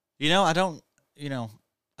 I don't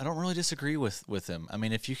really disagree with him. I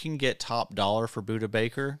mean, if you can get top dollar for Budda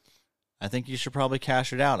Baker, I think you should probably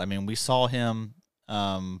cash it out. I mean, we saw him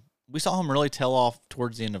really tail off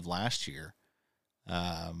towards the end of last year.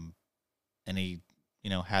 And he,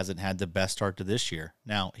 hasn't had the best start to this year.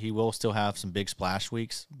 Now, he will still have some big splash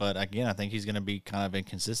weeks, but again, I think he's going to be kind of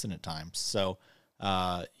inconsistent at times. So,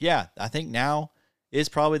 yeah, I think now is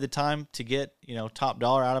probably the time to get, top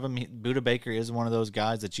dollar out of him. Budda Baker is one of those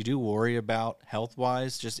guys that you do worry about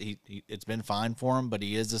health-wise. Just it's been fine for him, but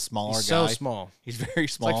he is a smaller guy. He's so small. He's very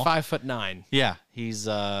small. He's like 5'9". Yeah, he's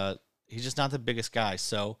just not the biggest guy.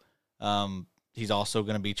 So, he's also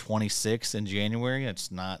going to be 26 in January.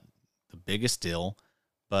 It's not the biggest deal,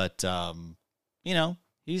 but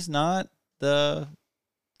he's not the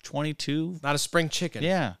 22. Not a spring chicken.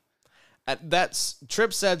 Yeah.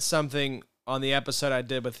 Tripp said something on the episode I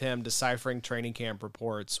did with him, Deciphering Training Camp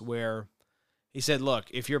Reports, where he said, look,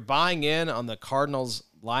 if you're buying in on the Cardinals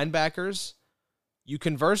linebackers, you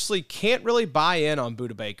conversely can't really buy in on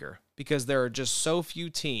Budda Baker because there are just so few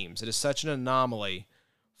teams. It is such an anomaly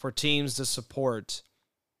for teams to support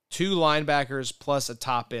 2 linebackers plus a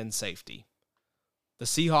top-end safety. The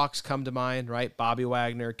Seahawks come to mind, right? Bobby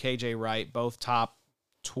Wagner, KJ Wright, both top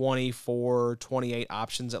 24, 28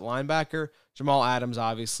 options at linebacker. Jamal Adams,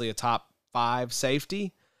 obviously a top 5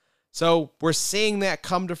 safety. So we're seeing that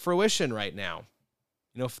come to fruition right now.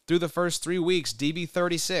 Through the first 3 weeks, DB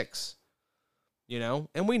 36.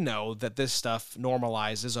 And we know that this stuff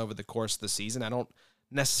normalizes over the course of the season. I don't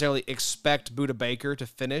necessarily expect Budda Baker to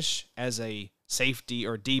finish as a safety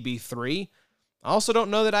or DB3. I also don't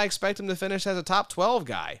know that I expect him to finish as a top 12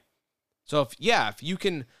 guy. So if you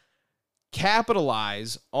can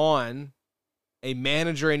capitalize on a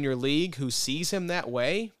manager in your league who sees him that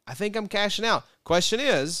way, I think I'm cashing out. Question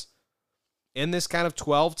is, in this kind of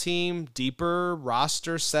 12-team, deeper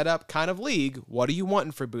roster setup kind of league, what are you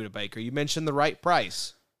wanting for Budda Baker? You mentioned the right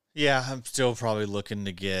price. Yeah, I'm still probably looking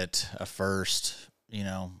to get a first.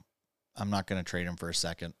 I'm not going to trade him for a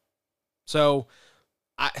second. So,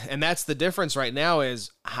 and that's the difference right now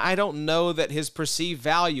is I don't know that his perceived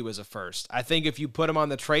value is a first. I think if you put him on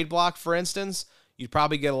the trade block, for instance, you'd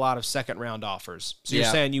probably get a lot of second-round offers. So you're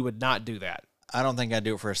saying you would not do that? I don't think I'd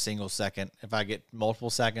do it for a single second. If I get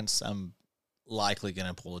multiple seconds, I'm likely going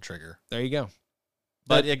to pull the trigger. There you go.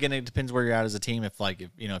 But again, it depends where you're at as a team.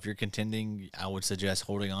 If you're contending, I would suggest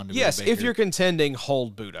holding on to Budda Baker. If you're contending,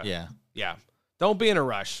 hold Budda. Yeah. Yeah. Don't be in a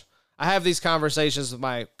rush. I have these conversations with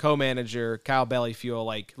my co-manager, Kyle Bellyfuel.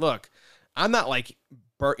 Like, look, I'm not like,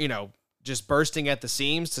 just bursting at the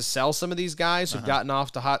seams to sell some of these guys who've gotten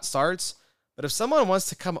off to hot starts. But if someone wants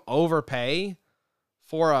to come overpay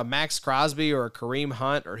for a Max Crosby or a Kareem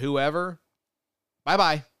Hunt or whoever,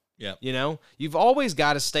 bye-bye. Yep. You've always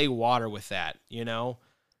got to stay water with that,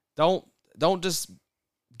 Don't just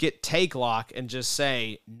get take lock and just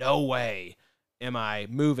say, no way am I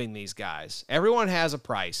moving these guys. Everyone has a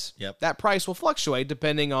price. Yep. That price will fluctuate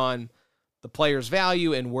depending on the player's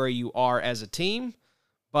value and where you are as a team.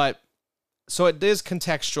 But so it is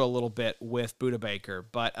contextual a little bit with Budda Baker.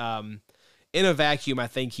 But in a vacuum, I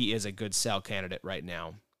think he is a good sell candidate right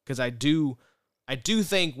now. Because I do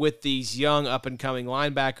think with these young up-and-coming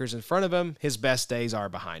linebackers in front of him, his best days are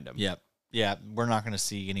behind him. Yep. Yeah, we're not going to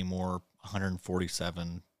see any more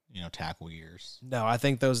 147, tackle years. No, I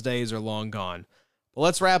think those days are long gone. Well,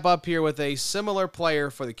 let's wrap up here with a similar player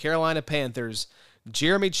for the Carolina Panthers,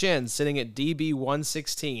 Jeremy Chinn, sitting at DB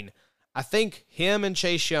 116. I think him and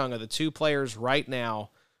Chase Young are the two players right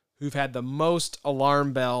now who've had the most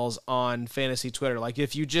alarm bells on fantasy Twitter. Like,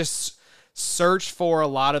 if you just search for a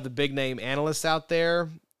lot of the big-name analysts out there,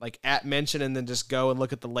 like at mention, and then just go and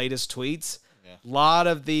look at the latest tweets, a lot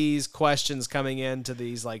of these questions coming into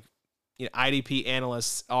these, IDP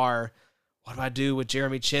analysts are, what do I do with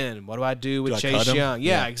Jeremy Chinn? What do I do with Chase Young?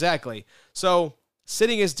 Yeah, exactly. So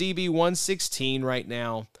sitting as DB 116 right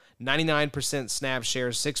now, 99% snap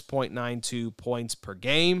share, 6.92 points per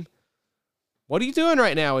game. What are you doing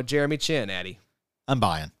right now with Jeremy Chinn, Addy? I'm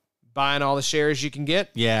buying. Buying all the shares you can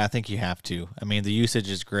get? Yeah, I think you have to. I mean, the usage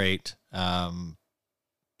is great.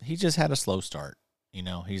 He just had a slow start.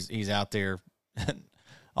 He's out there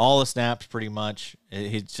all the snaps pretty much.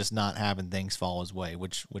 He's just not having things fall his way,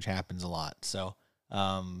 which happens a lot. So,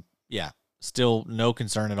 still no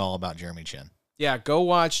concern at all about Jeremy Chinn. Yeah, go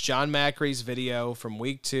watch John Macri's video from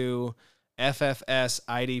week 2, FFS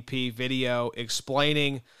IDP video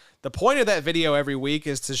explaining. The point of that video every week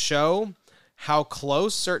is to show how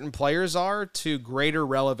close certain players are to greater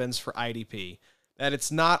relevance for IDP. That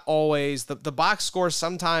it's not always, the box score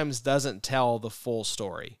sometimes doesn't tell the full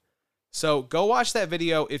story. So go watch that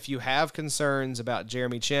video if you have concerns about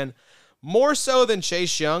Jeremy Chinn. More so than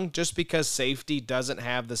Chase Young, just because safety doesn't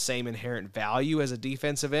have the same inherent value as a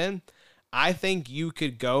defensive end. I think you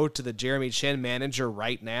could go to the Jeremy Chinn manager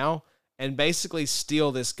right now and basically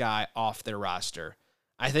steal this guy off their roster.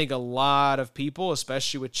 I think a lot of people,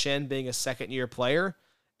 especially with Chinn being a second-year player,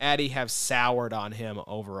 Addy, have soured on him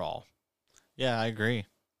overall. Yeah, I agree.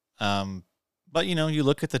 But, you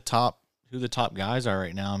look at who the top guys are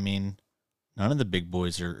right now. I mean, none of the big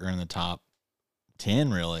boys are in the top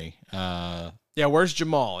 10, really. Yeah, where's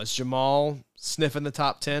Jamal? Is Jamal sniffing the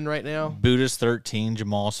top 10 right now? Budda's 13,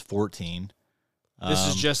 Jamal's 14. This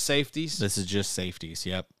is just safeties? This is just safeties,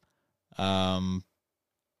 yep.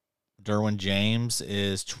 Derwin James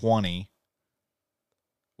is 20.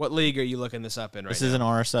 What league are you looking this up in right now? This is an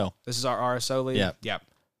RSO. This is our RSO league? Yep.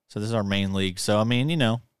 So this is our main league. So, I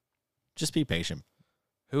mean, just be patient.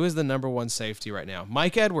 Who is the number 1 safety right now?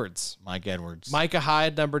 Mike Edwards. Micah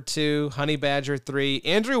Hyde, number 2. Honey Badger, 3.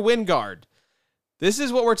 Andrew Wingard. This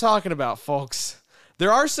is what we're talking about, folks.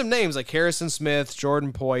 There are some names like Harrison Smith,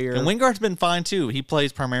 Jordan Poyer. And Wingard's been fine, too. He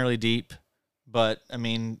plays primarily deep. But, I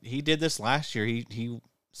mean, he did this last year. He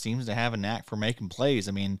seems to have a knack for making plays.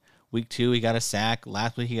 I mean, week 2, he got a sack.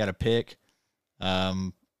 Last week, he got a pick.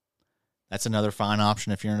 That's another fine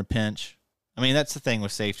option if you're in a pinch. I mean, that's the thing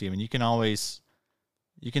with safety. I mean, you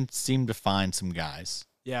can seem to find some guys.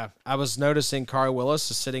 Yeah, I was noticing Carl Willis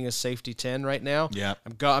is sitting as safety 10 right now. Yeah.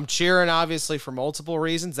 I'm cheering, obviously, for multiple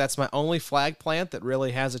reasons. That's my only flag plant that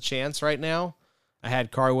really has a chance right now. I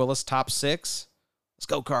had Carl Willis top 6. Let's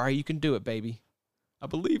go, Carl. You can do it, baby. I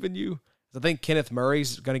believe in you. I think Kenneth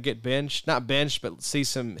Murray's going to get benched. Not benched, but see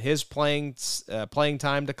his playing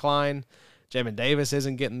time decline. Jamin Davis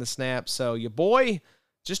isn't getting the snaps. So your boy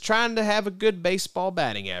just trying to have a good baseball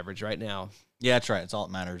batting average right now. Yeah, that's right. It's all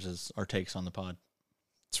that matters is our takes on the pod.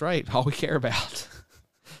 That's right. All we care about.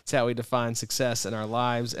 It's how we define success in our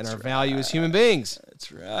lives and our value as human beings.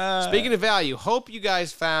 That's right. Speaking of value, hope you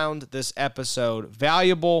guys found this episode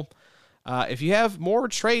valuable. If you have more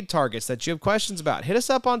trade targets that you have questions about, hit us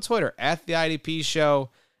up on Twitter at the IDP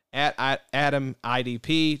Show, at Adam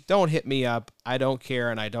IDP. Don't hit me up. I don't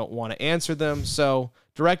care, and I don't want to answer them. So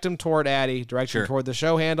direct them toward Addy, direct them toward the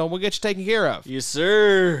show handle, and we'll get you taken care of. Yes,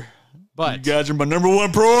 sir. But you guys are my number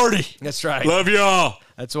 1 priority. That's right. Love y'all.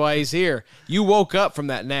 That's why he's here. You woke up from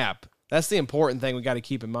that nap. That's the important thing we got to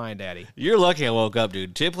keep in mind, Daddy. You're lucky I woke up,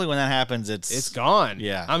 dude. Typically when that happens, It's gone.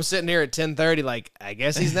 Yeah. I'm sitting here at 10:30 like, I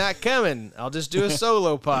guess he's not coming. I'll just do a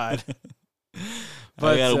solo pod.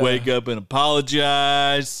 I gotta wake up and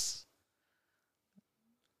apologize.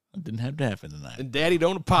 It didn't have to happen tonight. And Daddy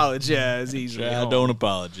don't apologize easily. I don't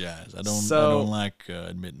apologize. I don't like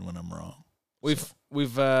admitting when I'm wrong.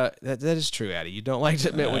 That is true, Addy. You don't like to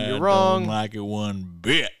admit when you're wrong. I don't like it one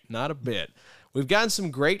bit. Not a bit. We've gotten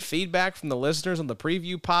some great feedback from the listeners on the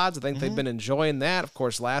preview pods. I think they've been enjoying that. Of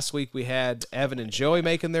course, last week we had Evan and Joey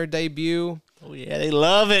making their debut. Oh, yeah, they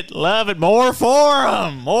love it. Love it. More for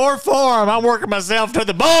them. More for them. I'm working myself to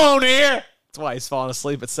the bone here. That's why he's falling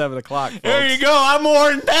asleep at 7 o'clock, folks. There you go. I'm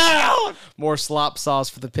worn down. More slop sauce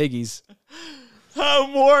for the piggies.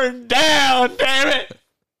 I'm worn down, damn it.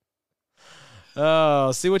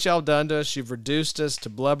 Oh, see what y'all done to us? You've reduced us to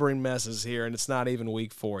blubbering messes here, and it's not even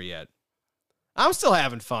week 4 yet. I'm still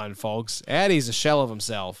having fun, folks. Addy's a shell of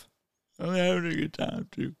himself. I'm having a good time,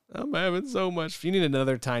 too. I'm having so much. You need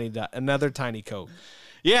another tiny Coke.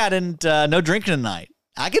 Yeah, I didn't, no drinking tonight.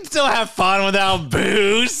 I can still have fun without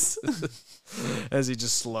booze. As he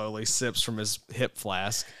just slowly sips from his hip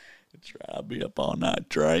flask. That's right. I'll be up all night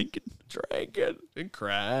drinking and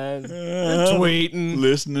crying and tweeting.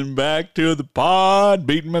 Listening back to the pod,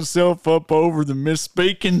 beating myself up over the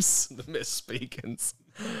misspeakings. The misspeakings.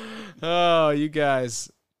 Oh, you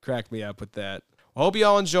guys crack me up with that. I hope you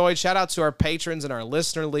all enjoyed. Shout out to our patrons and our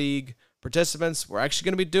Listener League participants. We're actually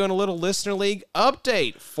going to be doing a little Listener League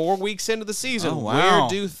update 4 weeks into the season. Oh, wow. Where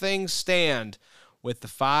do things stand with the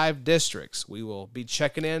 5 districts? We will be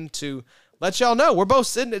checking in to let y'all know. We're both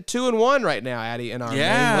sitting at 2-1 right now, Addy, in our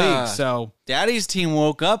main league. So Daddy's team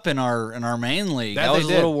woke up in our main league. That I was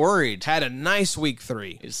they a little did. worried. Had a nice week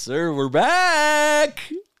 3. Yes, sir. We're back.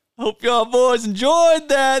 Hope y'all boys enjoyed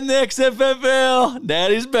that in the XFFL.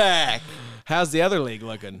 Daddy's back. How's the other league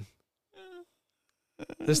looking?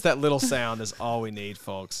 Just that little sound is all we need,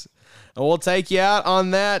 folks. And we'll take you out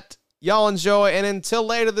on that. Y'all enjoy. And until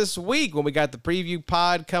later this week, when we got the preview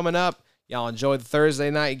pod coming up, y'all enjoy the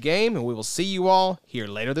Thursday night game, and we will see you all here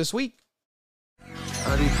later this week.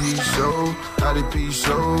 IDP show, IDP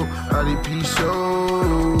show, IDP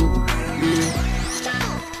show. Yeah.